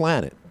this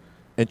planet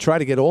and try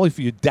to get all of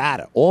your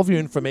data, all of your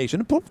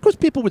information, of course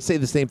people would say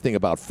the same thing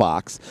about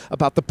Fox,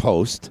 about the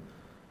Post,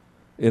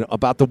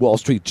 about the Wall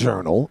Street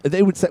Journal.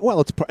 They would say,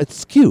 well, it's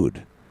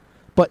skewed.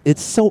 But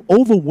it's so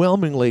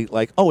overwhelmingly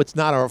like, oh, it's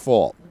not our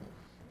fault.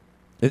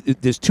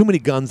 There's too many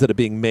guns that are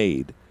being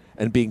made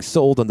and being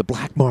sold on the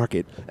black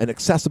market and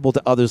accessible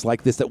to others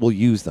like this that will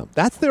use them.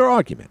 That's their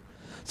argument.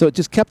 So it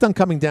just kept on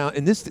coming down.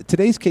 In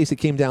today's case, it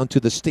came down to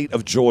the state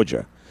of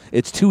Georgia.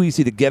 It's too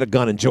easy to get a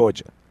gun in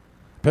Georgia.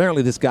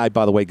 Apparently this guy,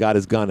 by the way, got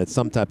his gun at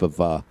some type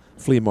of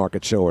flea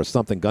market show or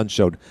something, gun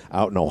show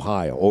out in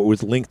Ohio, or it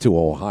was linked to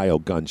an Ohio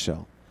gun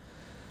show.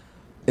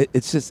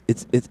 It's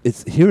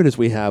here it is.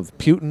 We have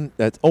Putin.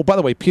 By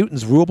the way,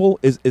 Putin's ruble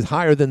is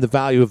higher than the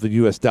value of the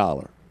U.S.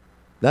 dollar.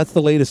 That's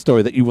the latest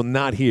story that you will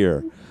not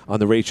hear on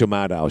the Rachel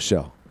Maddow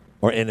show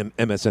or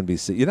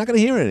MSNBC. You're not going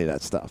to hear any of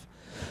that stuff.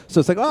 So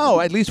it's like,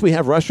 oh, at least we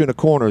have Russia in a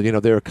corner.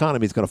 Their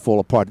economy is going to fall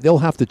apart. They'll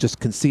have to just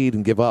concede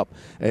and give up.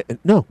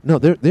 No,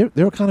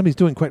 their economy is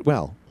doing quite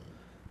well.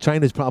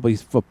 China's probably,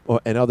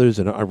 and others,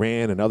 and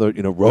Iran and other,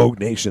 rogue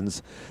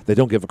nations that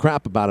don't give a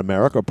crap about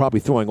America are probably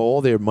throwing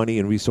all their money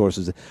and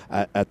resources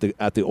at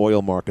the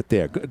oil market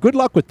there. Good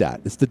luck with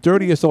that. It's the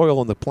dirtiest oil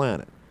on the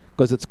planet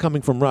because it's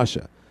coming from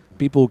Russia.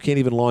 People who can't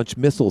even launch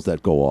missiles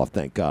that go off,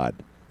 thank God.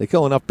 They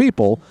kill enough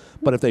people,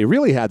 but if they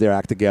really had their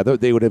act together,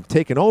 they would have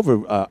taken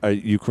over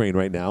Ukraine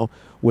right now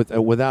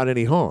without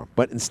any harm.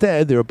 But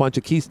instead, they're a bunch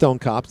of Keystone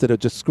cops that are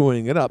just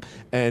screwing it up,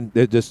 and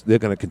they're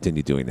going to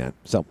continue doing that.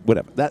 So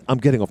whatever. I'm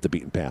getting off the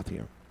beaten path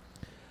here.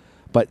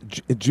 But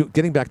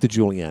getting back to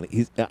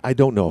Giuliani, I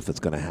don't know if it's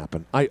going to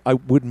happen. I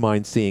wouldn't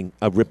mind seeing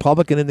a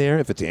Republican in there.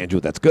 If it's Andrew,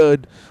 that's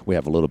good. We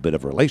have a little bit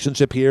of a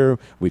relationship here.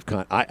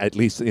 At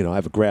least I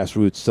have a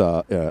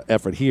grassroots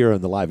effort here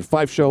on the Live at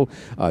 5 show.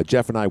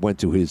 Jeff and I went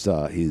to his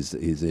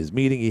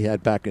meeting he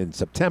had back in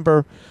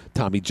September.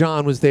 Tommy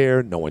John was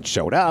there. No one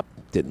showed up.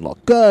 Didn't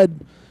look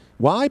good.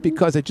 Why?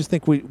 Because I just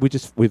think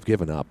we've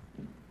given up.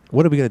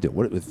 What are we going to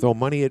do? Throw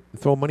money at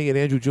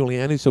Andrew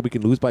Giuliani so we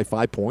can lose by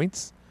 5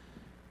 points?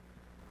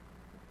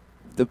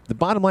 The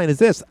bottom line is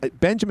this.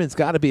 Benjamin's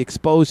got to be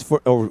exposed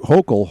or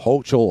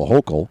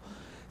Hochul,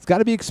 it's got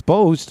to be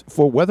exposed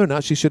for whether or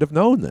not she should have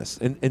known this.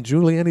 And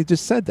Giuliani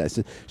just said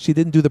that. She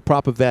didn't do the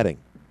proper vetting.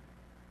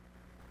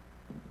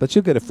 But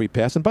she'll get a free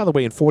pass. And by the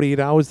way, in 48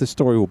 hours, the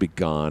story will be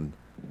gone.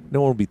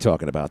 No one will be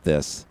talking about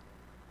this.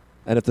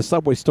 And if the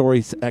subway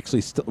story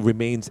actually still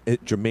remains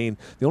germane,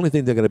 the only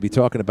thing they're going to be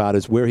talking about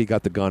is where he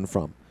got the gun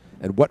from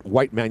and what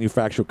white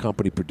manufacturer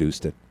company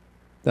produced it.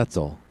 That's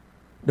all.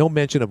 No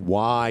mention of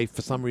why,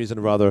 for some reason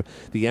or other,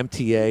 the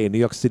MTA in New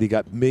York City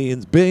got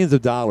billions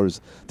of dollars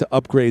to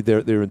upgrade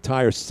their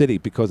entire city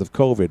because of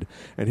COVID.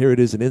 And here it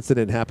is, an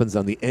incident happens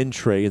on the N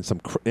train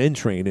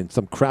in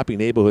some crappy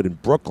neighborhood in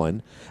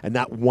Brooklyn, and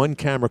not one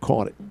camera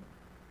caught it.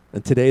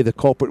 And today the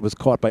culprit was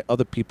caught by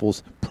other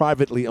people's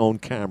privately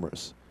owned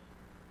cameras.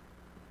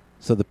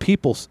 So the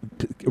people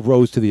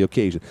rose to the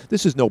occasion.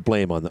 This is no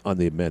blame on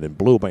the men in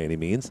blue by any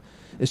means.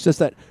 It's just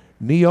that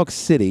New York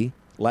City,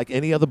 like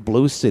any other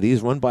blue city,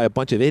 is run by a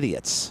bunch of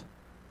idiots.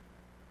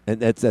 And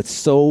that's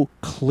so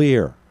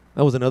clear.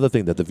 That was another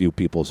thing that the View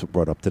people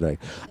brought up today.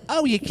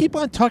 Oh, you keep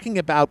on talking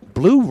about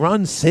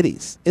blue-run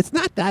cities. It's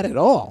not that at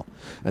all.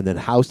 And then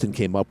Houston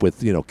came up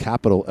with,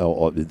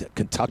 capital,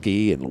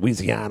 Kentucky and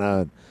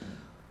Louisiana.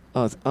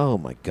 Oh,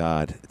 my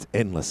God. It's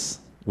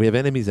endless. We have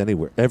enemies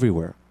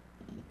everywhere.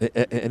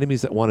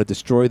 Enemies that want to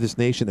destroy this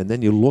nation. And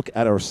then you look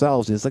at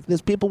ourselves, and it's like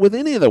there's people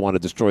within here that want to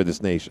destroy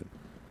this nation.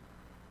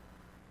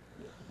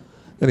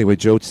 Anyway,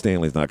 Joe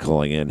Stanley's not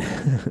calling in.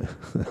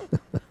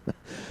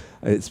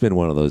 It's been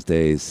one of those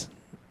days.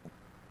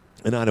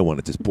 And I don't want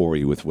to just bore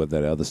you with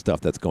that other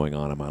stuff that's going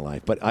on in my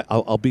life. But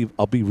I'll be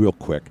real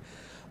quick.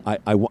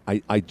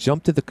 I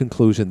jumped to the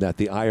conclusion that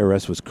the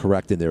IRS was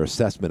correct in their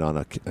assessment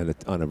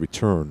on a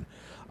return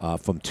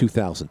from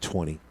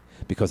 2020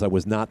 because I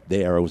was not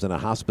there. I was in a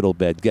hospital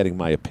bed getting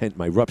my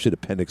ruptured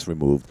appendix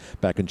removed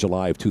back in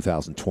July of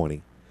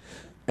 2020.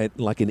 And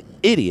like an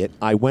idiot,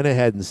 I went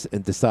ahead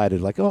and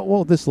decided, like, oh,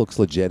 well, this looks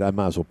legit. I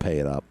might as well pay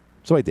it up.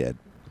 So I did.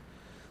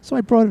 So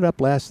I brought it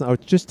up last night, or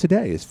just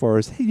today, as far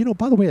as, hey,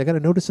 by the way, I got a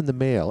notice in the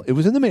mail. It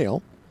was in the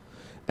mail.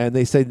 And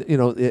they said,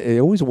 they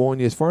always warn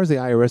you, as far as the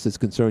IRS is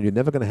concerned, you're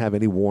never going to have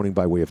any warning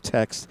by way of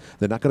text.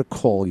 They're not going to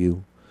call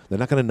you. They're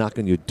not going to knock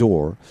on your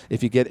door.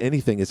 If you get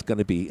anything, it's going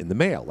to be in the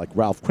mail, like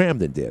Ralph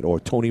Cramden did, or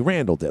Tony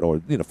Randall did, or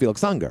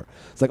Felix Unger.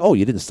 It's like, oh,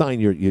 you didn't sign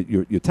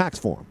your tax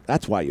form.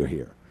 That's why you're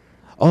here.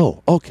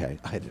 Oh, okay.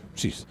 I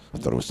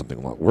thought it was something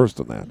a lot worse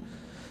than that.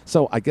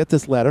 So I get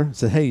this letter. It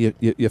said, hey,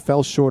 you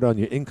fell short on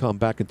your income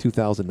back in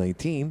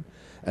 2019.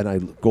 And I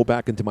go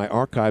back into my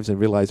archives and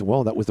realize,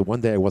 well, that was the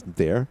one day I wasn't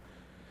there.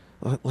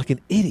 Like an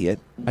idiot,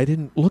 I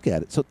didn't look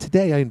at it. So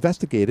today I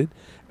investigated,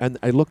 and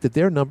I looked at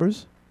their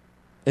numbers,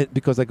 and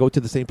because I go to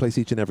the same place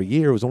each and every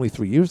year. It was only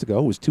 3 years ago.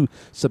 It was 2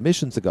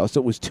 submissions ago,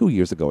 so it was 2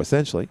 years ago,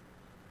 essentially.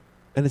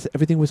 And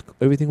everything was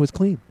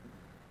clean.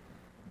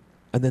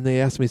 And then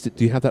they asked me,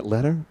 do you have that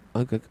letter?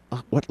 I'm like,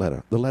 what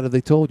letter? The letter they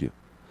told you.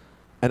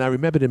 And I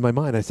remembered in my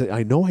mind, I said,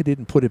 I know I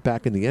didn't put it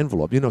back in the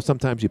envelope.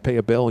 Sometimes you pay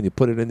a bill and you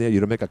put it in there, you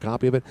don't make a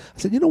copy of it. I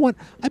said, you know what?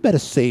 I better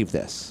save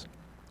this.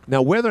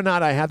 Now, whether or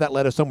not I have that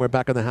letter somewhere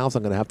back in the house,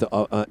 I'm going to have to,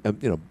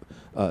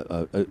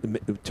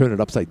 turn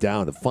it upside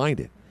down and find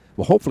it.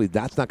 Well, hopefully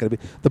that's not going to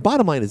be. The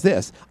bottom line is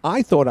this.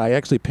 I thought I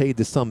actually paid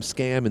to some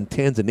scam in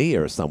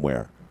Tanzania or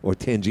somewhere, or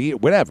Tangier,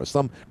 whatever,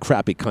 some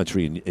crappy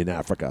country in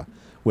Africa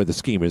where the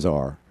schemers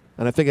are.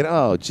 And I figured,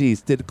 oh,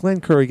 geez, did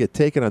Glenn Curry get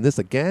taken on this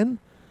again?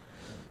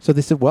 So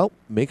they said, well,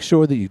 make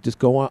sure that you just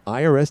go on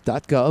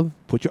irs.gov,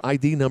 put your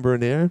ID number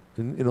in there,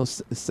 and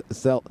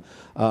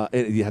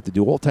and you have to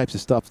do all types of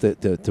stuff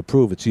to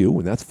prove it's you,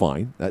 and that's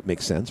fine. That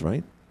makes sense,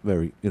 right?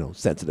 Very,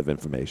 sensitive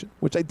information,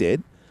 which I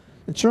did.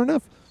 And sure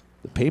enough,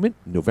 the payment,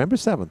 November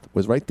 7th,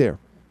 was right there.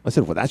 I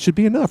said, well, that should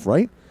be enough,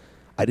 right?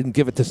 I didn't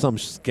give it to some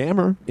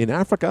scammer in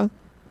Africa.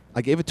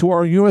 I gave it to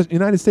our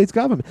United States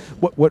government.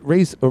 What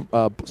raised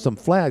some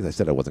flags, I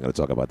said I wasn't going to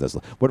talk about this.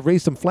 What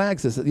raised some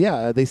flags is,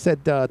 they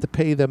said to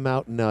pay them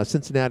out in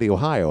Cincinnati,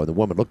 Ohio. And the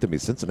woman looked at me,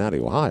 Cincinnati,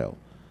 Ohio?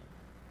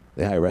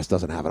 The IRS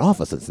doesn't have an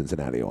office in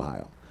Cincinnati,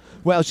 Ohio.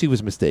 Well, she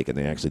was mistaken.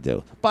 They actually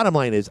do. Bottom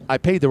line is, I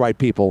paid the right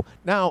people.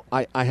 Now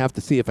I have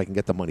to see if I can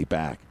get the money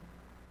back.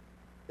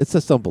 It's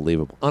just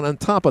unbelievable. And on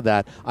top of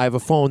that, I have a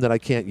phone that I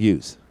can't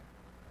use.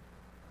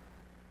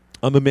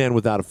 I'm a man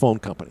without a phone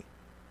company.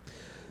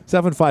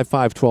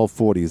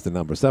 755-1240 is the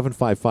number.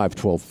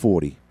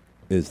 755-1240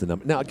 is the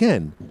number. Now,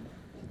 again,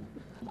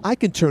 I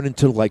can turn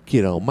into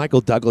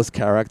Michael Douglas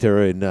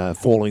character in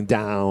Falling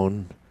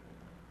Down,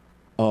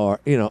 or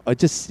I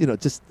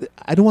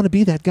don't want to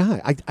be that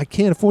guy. I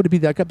can't afford to be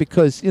that guy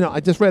because I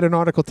just read an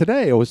article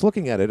today. I was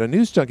looking at it on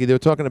News Junkie. They were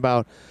talking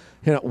about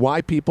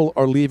why people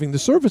are leaving the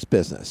service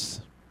business.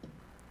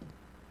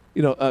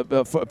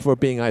 For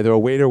being either a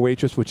waiter,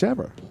 waitress,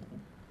 whichever.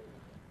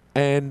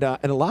 And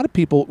a lot of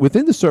people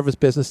within the service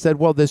business said,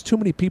 well, there's too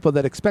many people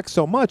that expect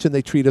so much and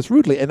they treat us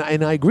rudely. And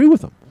I agree with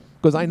them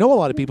because I know a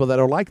lot of people that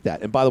are like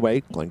that. And by the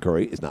way, Glenn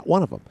Curry is not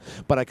one of them.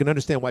 But I can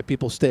understand why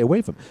people stay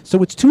away from it.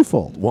 So it's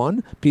twofold.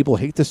 One, people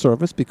hate the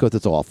service because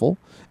it's awful.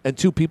 And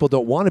two, people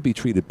don't want to be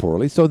treated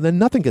poorly. So then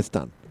nothing gets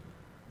done.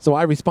 So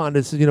I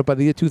responded, by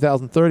the year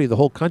 2030, the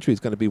whole country is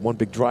going to be one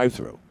big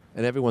drive-through.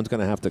 And everyone's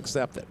going to have to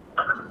accept it.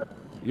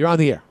 You're on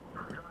the air.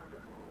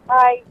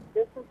 Hi,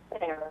 this is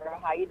Sarah.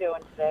 How you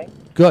doing today?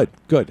 Good.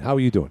 How are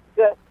you doing?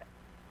 Good.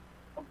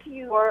 Talk to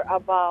you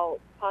about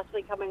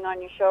possibly coming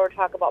on your show or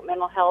talk about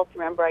mental health.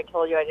 Remember, I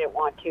told you I didn't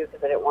want to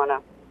because I didn't want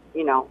to,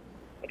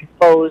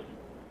 expose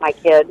my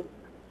kid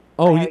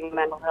having a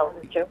mental health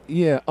issue.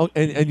 Yeah. Oh,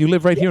 and you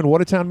live right here in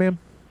Watertown, ma'am?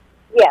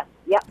 Yes.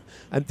 Yep.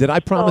 And did I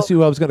promise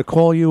you I was going to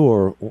call you,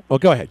 or? Oh,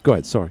 go ahead.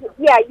 Sorry.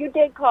 Yeah, you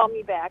did call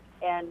me back,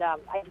 and I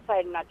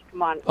decided not to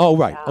come on. Oh,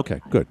 right.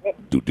 Okay. Good.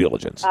 Due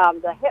diligence.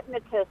 The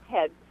hypnotist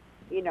had,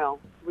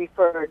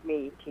 referred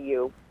me to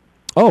you.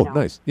 Oh,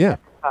 nice. Yeah.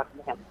 Talking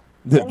to him.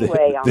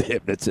 Anyway, the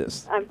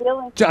hypnotist. I'm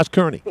feeling Josh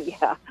Kearney.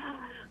 Yeah.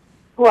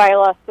 Who I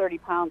lost 30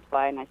 pounds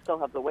by, and I still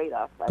have the weight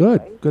off.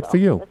 Good. Good for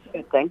you. That's a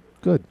good thing.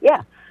 Good.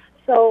 Yeah.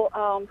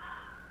 So,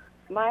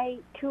 my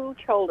 2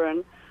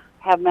 children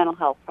have mental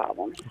health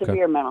problems,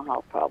 severe mental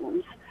health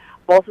problems.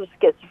 Both are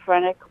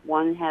schizophrenic.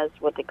 One has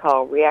what they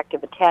call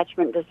reactive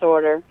attachment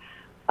disorder.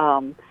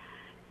 And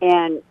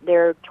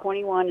they're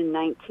 21 and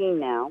 19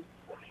 now.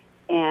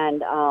 And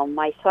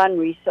my son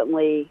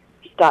recently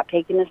stopped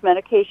taking this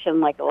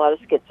medication like a lot of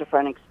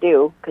schizophrenics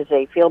do because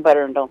they feel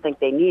better and don't think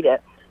they need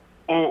it,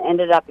 and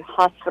ended up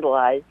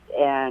hospitalized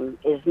and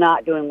is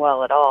not doing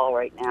well at all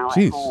right now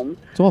at home.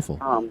 It's awful.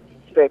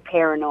 He's very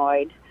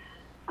paranoid.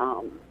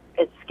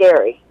 It's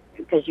scary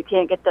because you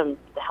can't get them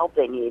the help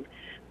they need.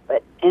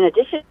 But in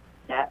addition to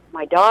that,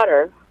 my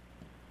daughter,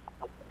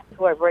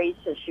 who I've raised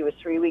since she was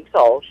 3 weeks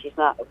old, she's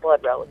not a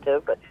blood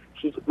relative, but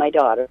she's my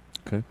daughter.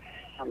 Okay.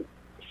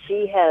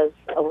 She has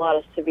a lot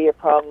of severe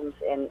problems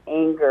and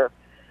anger,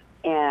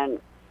 and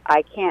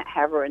I can't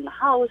have her in the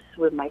house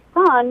with my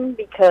son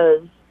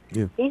because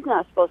he's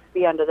not supposed to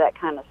be under that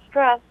kind of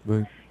stress.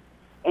 Right.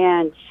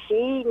 And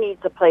she needs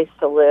a place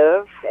to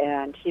live,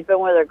 and she's been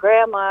with her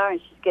grandma,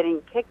 and she's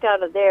getting kicked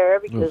out of there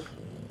because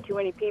too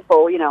many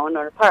people, in an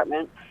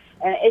apartment.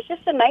 And it's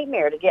just a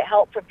nightmare to get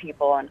help for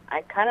people, and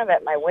I'm kind of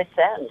at my wit's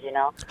end,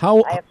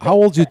 How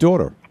old's your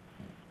daughter?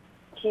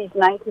 She's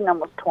 19,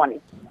 almost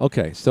 20.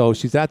 Okay, so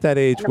she's at that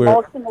age And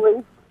where...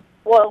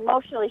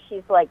 emotionally,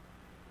 she's like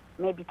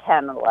maybe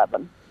 10 or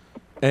 11.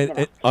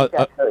 And are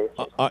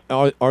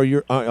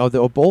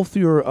both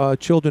your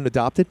children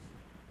adopted?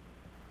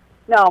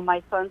 No,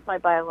 my son's my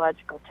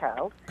biological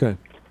child. Okay.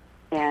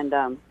 And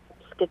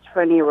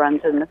schizophrenia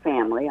runs in the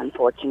family,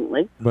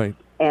 unfortunately. Right.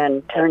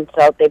 And turns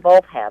out they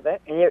both have it.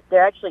 And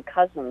they're actually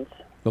cousins.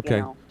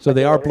 Okay. So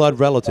they are blood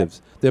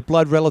relatives. They're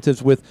blood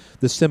relatives with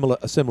a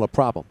similar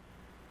problem.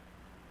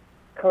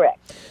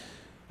 Correct.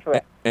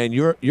 And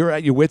you're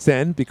at your wit's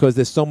end because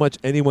there's so much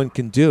anyone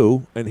can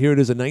do. And here it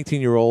is, a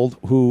 19-year-old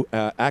who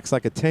acts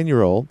like a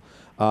 10-year-old.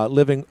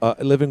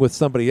 Living with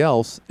somebody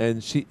else,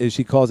 and is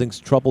she causing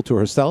trouble to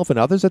herself and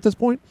others at this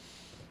point?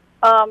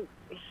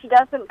 She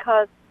doesn't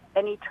cause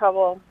any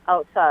trouble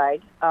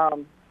outside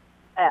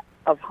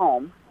of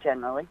home,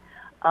 generally.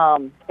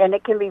 And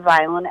it can be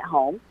violent at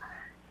home.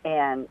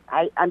 And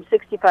I'm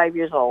 65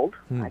 years old.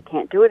 I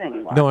can't do it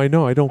anymore. No, I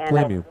know. I don't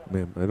blame you,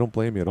 ma'am. I don't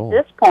blame you at all.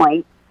 At this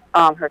point,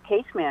 her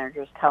case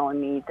manager is telling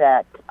me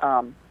that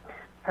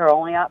her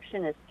only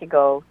option is to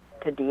go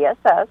to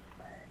DSS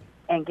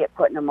and get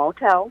put in a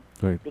motel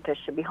because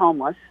she'll be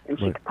homeless, and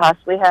she could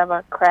possibly have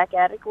a crack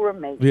addict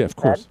roommate. Yeah, of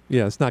course.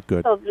 Yeah, it's not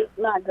good. So there's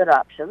not good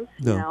options,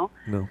 no.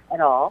 at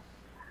all.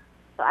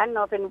 So I don't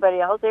know if anybody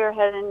out there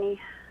had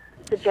any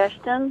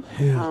suggestions.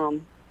 Yeah.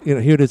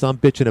 Here it is. I'm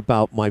bitching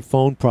about my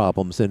phone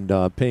problems and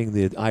paying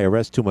the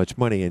IRS too much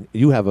money, and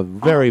you have a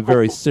very,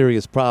 very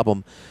serious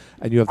problem,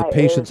 and you have the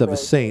patience of a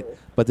saint.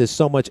 But there's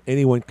so much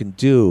anyone can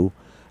do.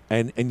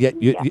 And yet,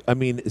 I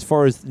mean, as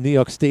far as New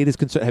York State is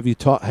concerned,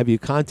 have you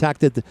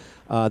contacted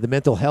the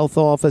mental health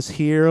office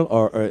here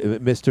or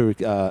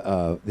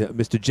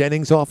Mr.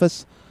 Jennings'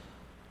 office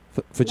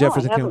for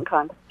Jefferson County? I haven't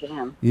contacted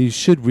him. You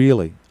should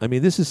really. I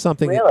mean, this is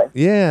something. Really?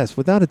 Yes,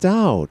 without a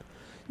doubt.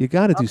 You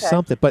got to do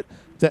something. But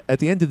at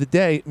the end of the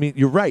day, I mean,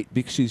 you're right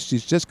because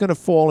she's just going to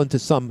fall into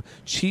some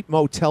cheap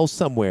motel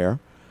somewhere.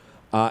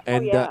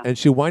 And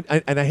she'll wind,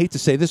 and I hate to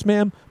say this,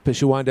 ma'am, but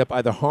she'll wind up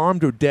either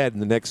harmed or dead in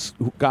the next,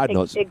 God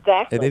knows,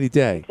 exactly, at any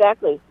day.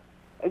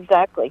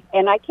 Exactly.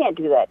 And I can't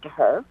do that to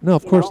her. No,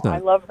 of course not. I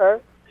love her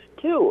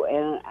too,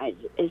 and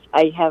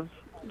I have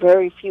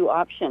very few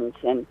options.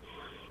 And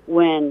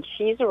when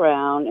she's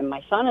around and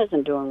my son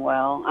isn't doing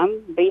well, I'm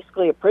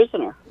basically a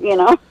prisoner.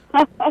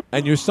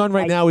 And your son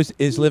right now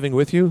is living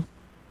with you?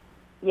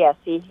 Yes,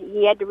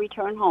 he had to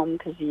return home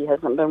because he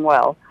hasn't been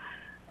well.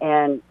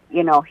 And,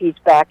 he's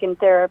back in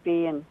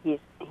therapy, and he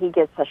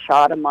gets a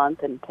shot a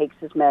month and takes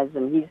his meds,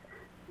 and he's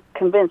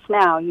convinced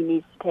now he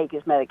needs to take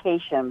his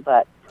medication,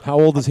 but how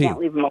old is he? Can't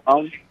leave him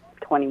alone.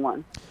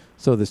 21.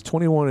 So there's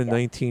 21 and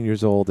 19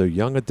 years old. They're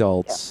young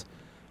adults.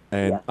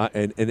 And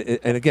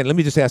again, let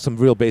me just ask some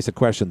real basic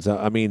questions.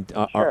 I mean,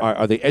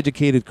 are they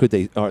educated? Could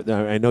they?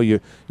 I know your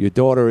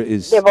daughter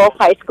is. They're both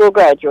high school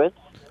graduates.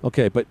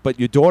 Okay, but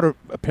your daughter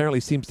apparently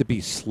seems to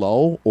be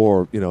slow,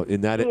 or in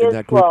that she in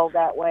that group. Slow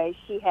that way.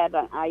 She had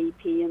an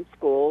IEP in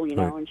school,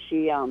 and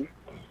she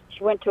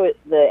went to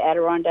the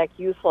Adirondack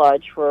Youth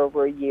Lodge for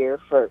over a year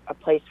for a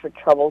place for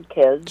troubled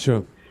kids.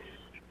 Sure.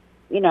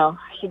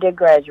 She did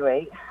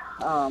graduate.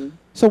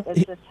 So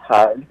it's just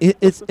hard.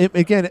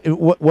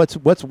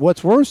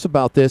 What's worse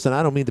about this, and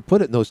I don't mean to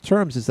put it in those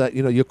terms, is that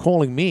you're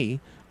calling me,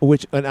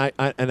 and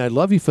I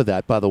love you for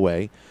that, by the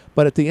way.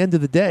 But at the end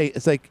of the day,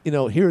 it's like,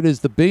 here it is,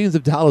 the billions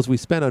of dollars we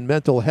spend on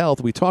mental health.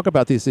 We talk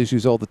about these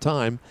issues all the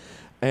time.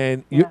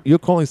 And you're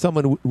calling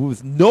someone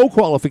with no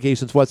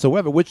qualifications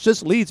whatsoever, which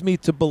just leads me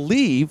to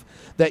believe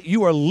that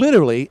you are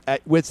literally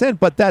at wit's end.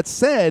 But that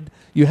said,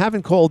 you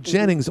haven't called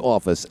Jennings'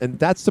 office, and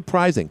that's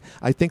surprising.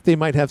 I think they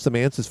might have some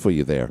answers for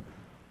you there.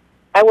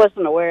 I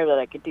wasn't aware that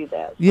I could do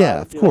that. So yeah,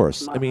 of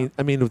course. I mean,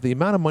 with the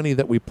amount of money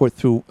that we put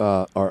through,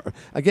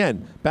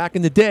 again, back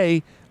in the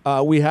day,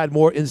 we had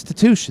more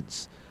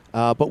institutions.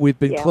 But we've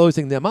been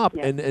closing them up,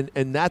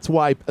 and that's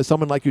why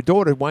someone like your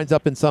daughter winds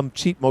up in some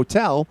cheap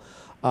motel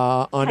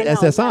on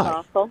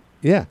SSI.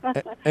 Yeah,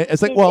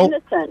 it's like, she's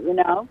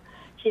innocent,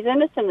 She's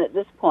innocent at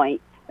this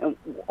point.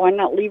 Why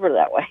not leave her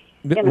that way?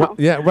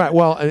 Yeah, right.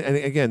 Well, and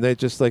again, they're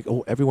just like,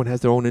 everyone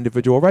has their own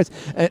individual rights.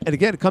 And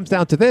again, it comes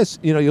down to this.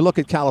 You look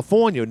at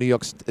California, New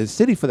York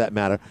City, for that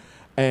matter.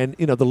 And,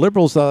 the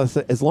liberals,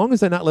 as long as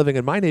they're not living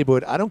in my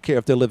neighborhood, I don't care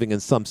if they're living in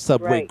some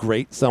subway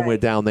grate somewhere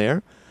down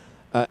there.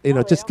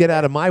 Just get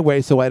out of my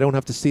way so I don't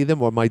have to see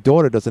them, or my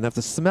daughter doesn't have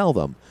to smell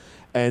them.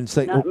 And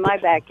say, not in my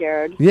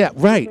backyard. Yeah,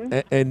 right.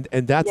 Mm-hmm.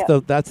 And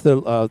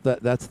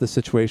that's the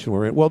situation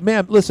we're in. Well,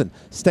 ma'am, listen,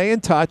 stay in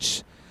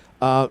touch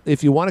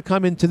if you want to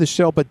come into the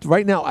show. But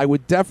right now, I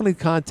would definitely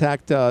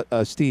contact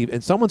Steve.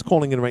 And someone's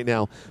calling in right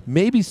now.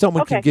 Maybe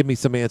someone can give me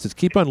some answers.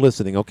 Keep on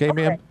listening, okay,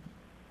 ma'am?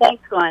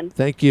 Thanks, Glenn.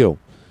 Thank you.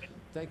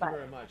 Thank you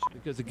very much.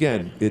 Because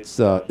again, it's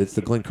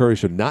the Glenn Curry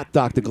Show, not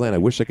Dr. Glenn. I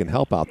wish I could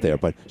help out there,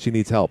 but she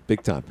needs help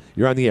big time.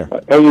 You're on the air.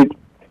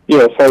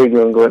 Yes, how you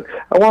doing, Glenn?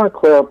 I want to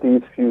clear up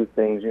these few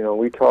things. You know,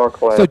 we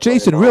talk last So,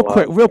 Jason,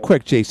 night real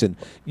quick, Jason,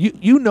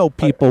 you know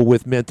people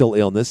with mental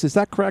illness. Is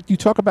that correct? You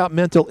talk about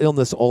mental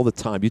illness all the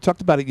time. You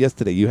talked about it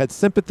yesterday. You had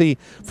sympathy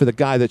for the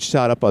guy that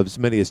shot up as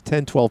many as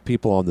 10, 12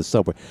 people on the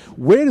subway.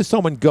 Where does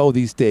someone go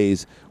these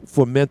days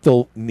for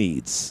mental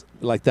needs,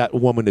 like that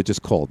woman that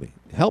just called me?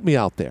 Help me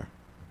out there.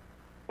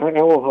 I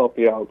will help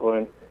you out,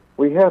 Glenn.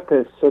 We have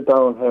to sit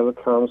down and have a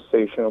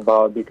conversation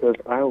about it because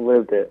I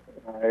lived it.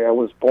 I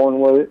was born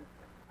with it.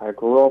 I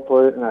grew up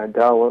with it, and I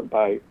died with it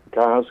by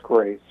God's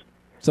grace.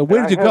 So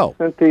where did you go?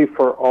 Sympathy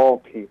for all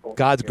people.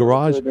 God's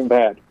garage. Good and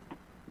bad.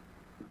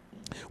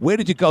 Where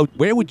did you go?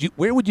 Where would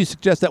you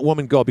suggest that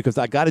woman go? Because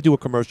I got to do a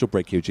commercial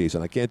break here,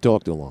 Jason. I can't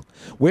talk too long.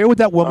 Where would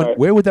that woman? Right.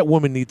 Where would that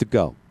woman need to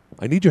go?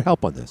 I need your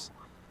help on this.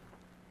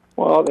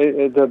 Well,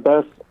 the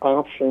best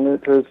option is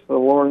the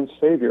Lord and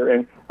Savior,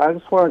 and I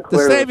just want to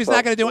clear. The Savior's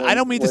not going to do it. I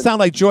don't mean to sound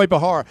like Joy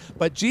Behar,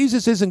 but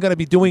Jesus isn't going to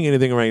be doing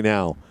anything right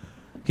now.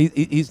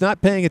 He's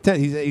not paying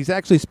attention. He's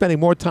actually spending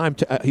more time.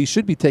 He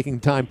should be taking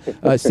time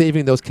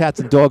saving those cats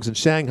and dogs in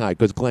Shanghai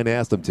because Glenn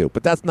asked him to.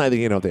 But that's neither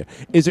here nor there.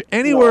 Is there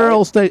anywhere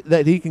else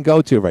that he can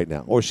go to right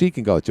now, or she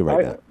can go to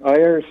right now? I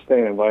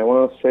understand, but I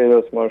want to say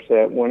this much: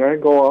 that when I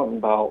go out and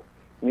about,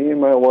 me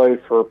and my wife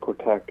are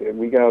protected.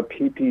 We got a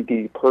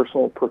PPD,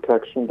 personal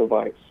protection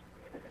device.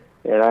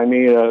 And I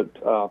mean a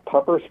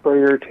pepper spray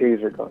or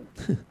taser gun.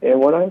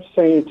 And what I'm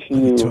saying to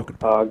you,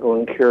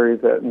 Glenn Carey,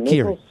 that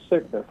mental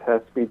sickness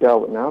has to be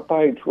dealt with, not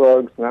by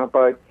drugs, not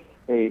by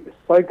a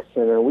psych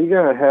center. We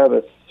got to have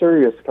a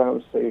serious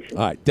conversation.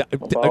 All right.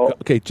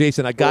 Okay,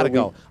 Jason, I got to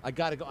go.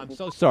 I'm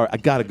so sorry. I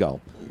got to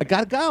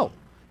go.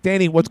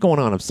 Danny, what's going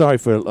on? I'm sorry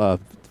for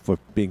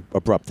being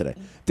abrupt today.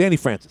 Danny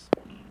Francis.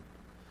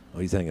 Oh,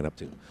 he's hanging up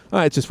too. All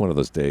right, it's just one of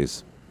those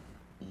days.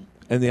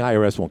 And the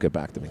IRS won't get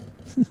back to me.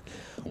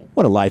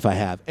 What a life I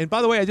have. And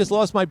by the way, I just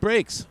lost my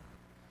brakes.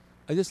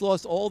 I just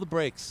lost all the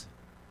brakes.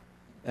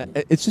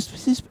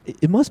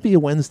 It must be a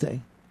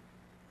Wednesday.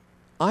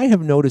 I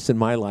have noticed in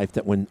my life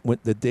that when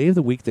the day of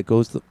the week that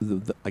goes,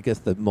 I guess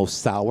the most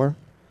sour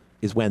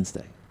is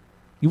Wednesday.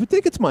 You would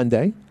think it's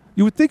Monday.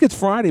 You would think it's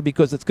Friday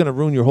because it's going to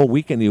ruin your whole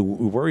weekend. You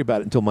worry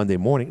about it until Monday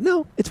morning.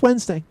 No, it's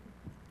Wednesday.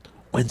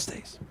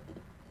 Wednesdays.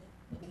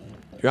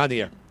 You're on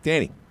the air.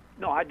 Danny.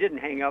 No, I didn't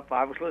hang up.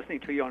 I was listening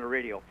to you on the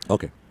radio.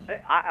 Okay.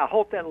 I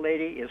hope that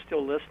lady is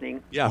still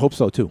listening. Yeah, I hope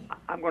so, too.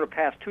 I'm going to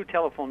pass 2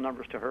 telephone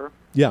numbers to her.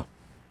 Yeah.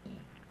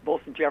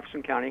 Both in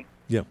Jefferson County.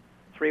 Yeah.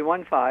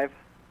 315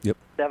 Yep.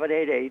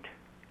 788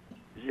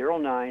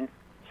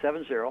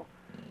 0970.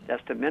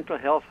 That's the Mental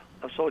Health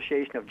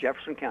Association of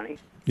Jefferson County.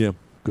 Yeah,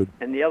 good.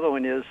 And the other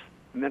one is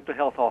Mental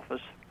Health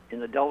Office in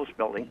the Dulles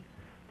Building,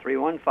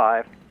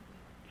 315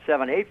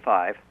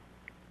 785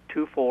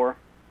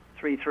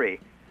 2433.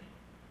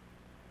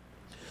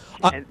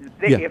 And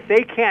if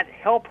they can't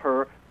help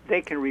her,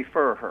 they can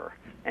refer her.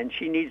 And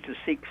she needs to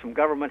seek some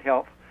government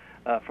help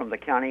from the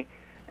county,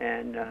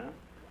 and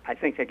I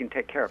think they can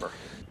take care of her.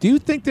 Do you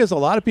think there's a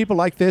lot of people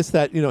like this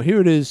that,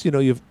 here it is,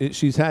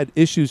 she's had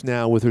issues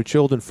now with her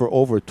children for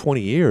over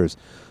 20 years.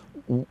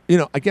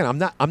 Again,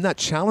 I'm not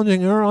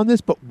challenging her on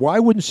this, but why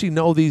wouldn't she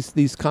know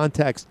these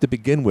contacts to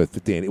begin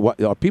with, Danny?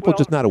 Are people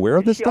just not aware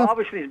of this stuff? She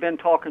obviously has been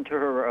talking to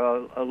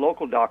her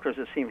local doctors,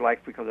 it seems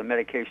like, because of the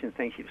medication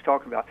thing she was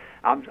talking about.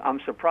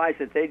 I'm surprised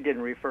that they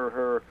didn't refer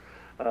her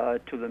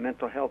to the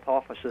mental health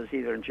offices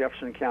either in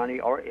Jefferson County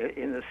or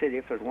in the city.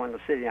 If there's one in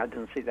the city, I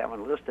didn't see that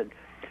one listed.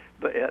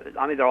 But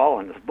they're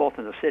all both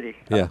in the city.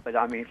 Yeah. But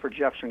for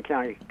Jefferson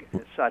County,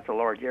 it's such a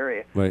large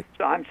area. Right.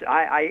 So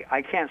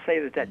I can't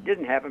say that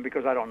didn't happen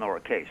because I don't know her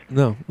case.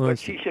 No. But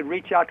she should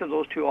reach out to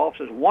those 2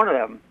 offices. One of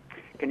them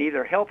can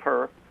either help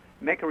her,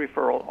 make a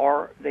referral,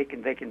 or they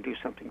can do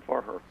something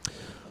for her.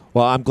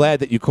 Well, I'm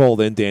glad that you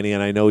called in, Danny,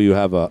 and I know you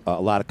have a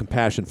lot of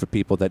compassion for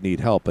people that need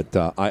help. But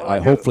I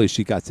hopefully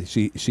she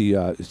takes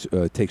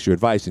your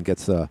advice and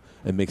gets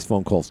and makes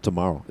phone calls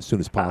tomorrow as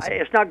soon as possible.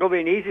 It's not going to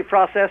be an easy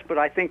process, but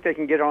I think they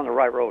can get on the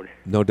right road.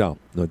 No doubt.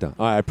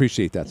 I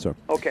appreciate that, sir.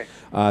 Okay.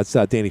 It's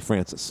Danny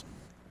Francis.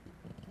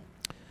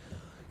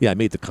 Yeah, I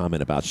made the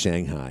comment about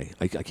Shanghai.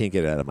 I can't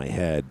get it out of my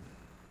head.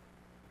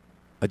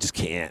 I just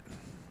can't.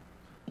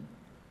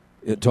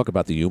 Talk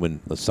about the human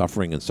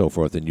suffering and so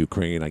forth in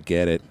Ukraine. I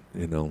get it,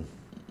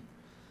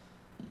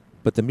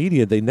 But the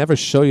media, they never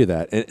show you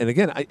that. And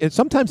again, and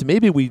sometimes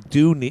maybe we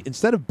do need,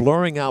 instead of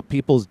blurring out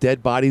people's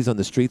dead bodies on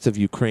the streets of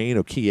Ukraine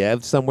or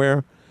Kiev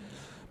somewhere,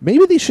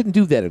 maybe they shouldn't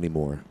do that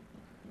anymore.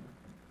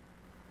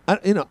 I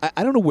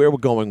don't know where we're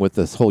going with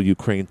this whole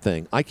Ukraine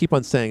thing. I keep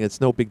on saying it's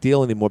no big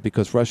deal anymore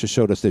because Russia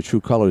showed us their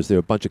true colors. They're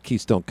a bunch of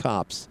Keystone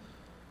cops.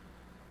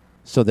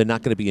 So they're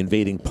not going to be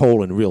invading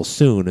Poland real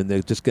soon, and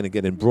they're just going to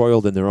get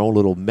embroiled in their own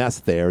little mess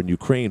there in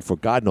Ukraine for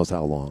God knows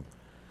how long.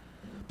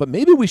 But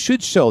maybe we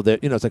should show that,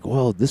 it's like,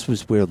 well, this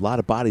was where a lot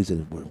of bodies,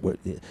 were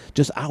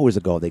just hours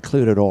ago, they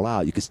cleared it all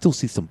out. You can still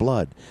see some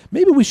blood.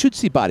 Maybe we should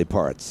see body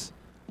parts.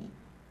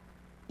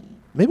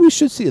 Maybe we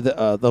should see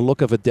the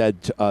look of a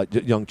dead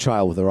young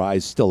child with her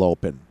eyes still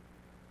open.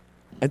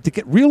 and to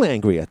get real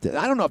angry at this.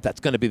 I don't know if that's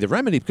going to be the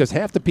remedy because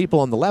half the people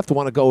on the left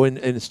want to go in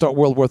and start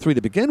World War III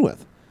to begin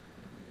with.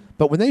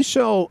 But when they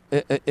show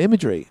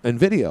imagery and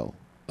video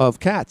of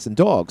cats and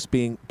dogs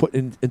being put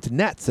into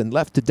nets and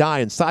left to die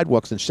in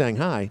sidewalks in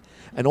Shanghai,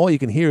 and all you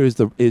can hear is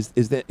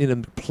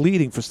them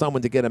pleading for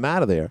someone to get them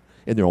out of there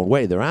in their own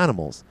way. They're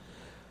animals.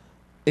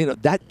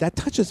 That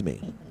touches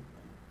me.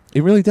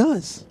 It really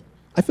does.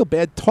 I feel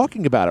bad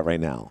talking about it right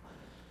now.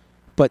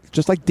 But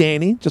just like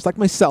Danny, just like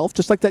myself,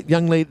 just like that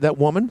young lady, that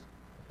woman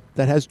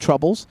that has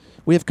troubles,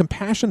 we have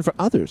compassion for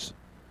others.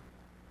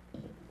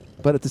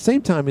 But at the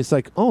same time, it's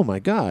like, oh my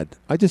God!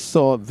 I just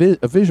saw a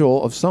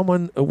visual of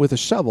someone with a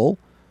shovel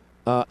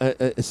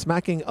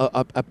smacking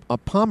a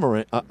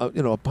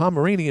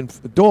Pomeranian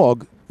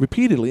dog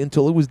repeatedly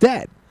until it was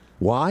dead.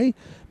 Why?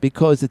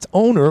 Because its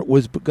owner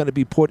was going to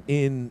be put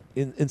in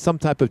some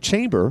type of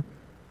chamber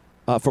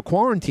for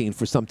quarantine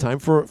for some time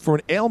for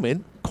an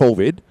ailment,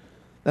 COVID.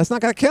 That's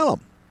not going to kill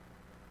him.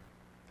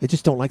 They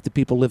just don't like the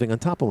people living on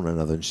top of one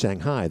another in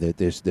Shanghai.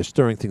 They're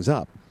stirring things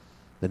up.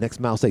 The next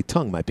Mao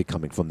Zedong might be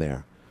coming from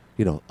there.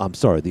 I'm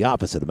sorry, the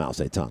opposite of Mao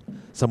Zedong.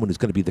 Someone who's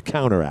going to be the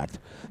counteract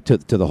to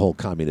the whole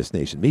communist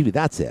nation. Maybe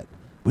that's it.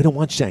 We don't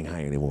want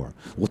Shanghai anymore.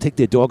 We'll take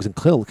their dogs and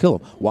kill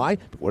them. Why?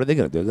 What are they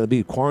going to do? They're going to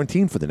be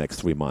quarantined for the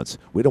next 3 months.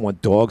 We don't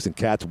want dogs and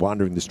cats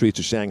wandering the streets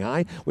of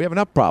Shanghai. We have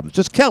enough problems.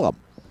 Just kill them.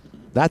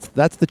 That's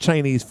the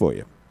Chinese for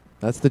you.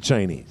 That's the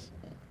Chinese.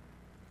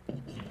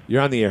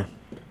 You're on the air.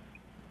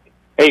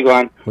 Hey,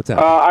 Glenn. What's that?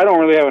 I don't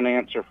really have an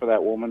answer for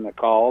that woman that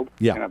called.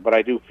 Yeah. But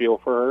I do feel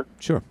for her.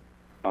 Sure.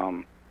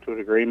 To a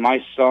degree.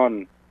 My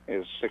son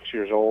is 6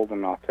 years old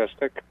and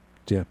autistic.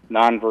 Yeah.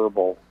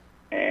 Nonverbal.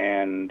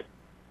 And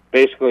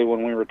basically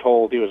when we were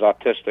told he was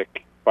autistic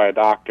by a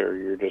doctor,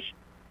 you're just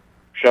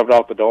shoved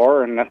out the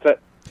door and that's it.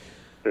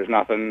 There's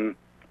nothing.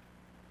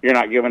 You're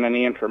not given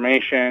any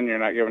information. You're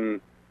not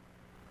given,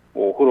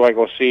 well, who do I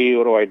go see?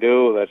 What do I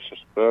do? That's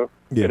just,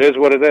 it is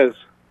what it is.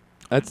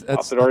 That's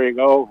out the door you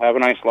go. Have a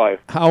nice life.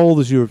 How old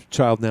is your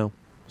child now?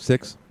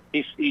 6?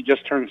 He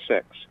just turned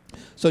 6.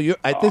 So you're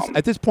at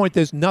this point.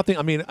 There's nothing.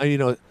 I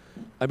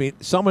mean,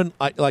 someone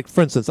like,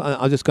 for instance,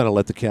 I'm just going to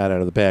let the cat out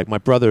of the bag. My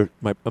brother,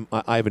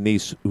 I have a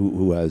niece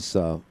who has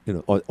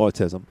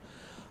autism,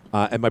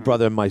 and my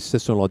brother and my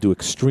sister-in-law do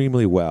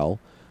extremely well,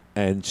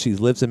 and she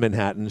lives in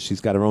Manhattan.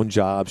 She's got her own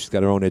job. She's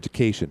got her own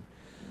education,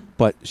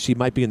 but she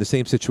might be in the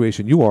same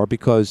situation you are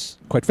because,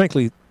 quite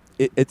frankly,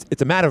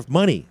 it's a matter of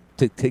money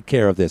to take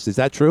care of this. Is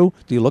that true?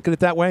 Do you look at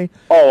it that way?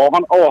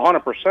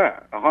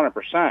 100%,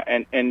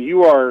 100%, and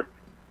you are.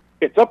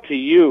 It's up to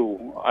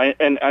you.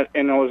 And it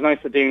was nice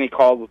that Danny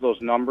called with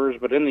those numbers,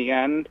 but in the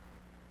end,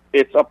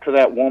 it's up to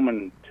that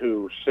woman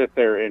to sit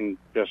there and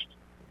just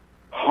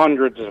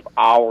hundreds of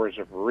hours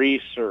of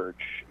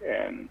research.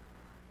 And,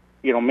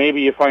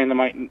 maybe you find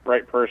the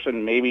right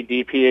person. Maybe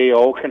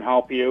DPAO can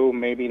help you.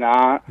 Maybe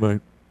not.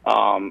 Right.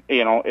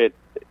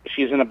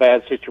 She's in a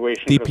bad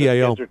situation. DPAO. Because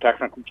the kids are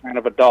technically kind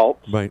of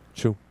adults. Right.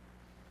 True.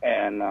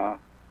 And,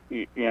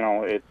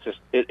 it's just,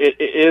 it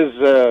is,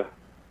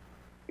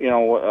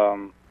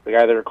 the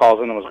guy that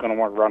calls in was going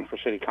to run for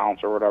city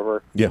council or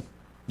whatever. Yeah.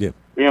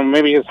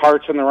 Maybe his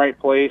heart's in the right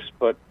place,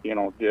 but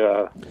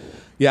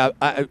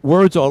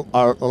words are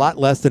a lot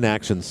less than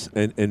actions,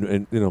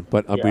 and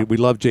we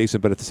love Jason,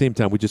 but at the same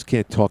time, we just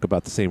can't talk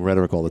about the same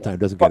rhetoric all the time.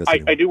 It doesn't get us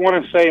anywhere. I do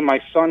want to say my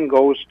son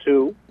goes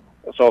to.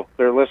 So if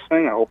they're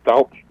listening, I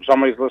hope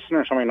somebody's listening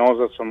or somebody knows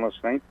that I'm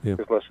listening. Yeah.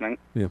 Is listening.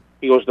 Yeah.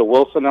 He goes to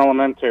Wilson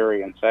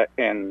Elementary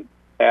in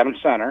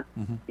Adams Center.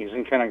 Mm-hmm. He's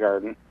in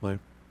kindergarten. Right.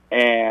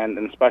 And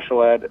in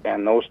special ed,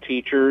 and those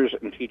teachers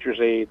and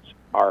teachers' aides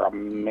are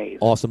amazing.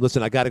 Awesome.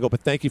 Listen, I got to go,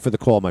 but thank you for the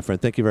call, my friend.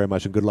 Thank you very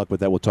much, and good luck with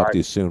that. We'll talk to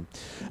you soon.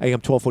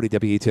 AM 1240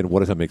 WA10,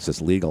 what is that makes us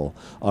legal?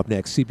 Up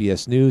next,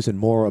 CBS News and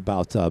more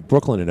about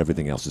Brooklyn and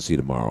everything else to see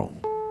tomorrow.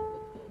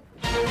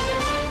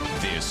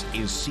 This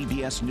is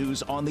CBS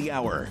News on the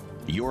Hour,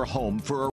 your home for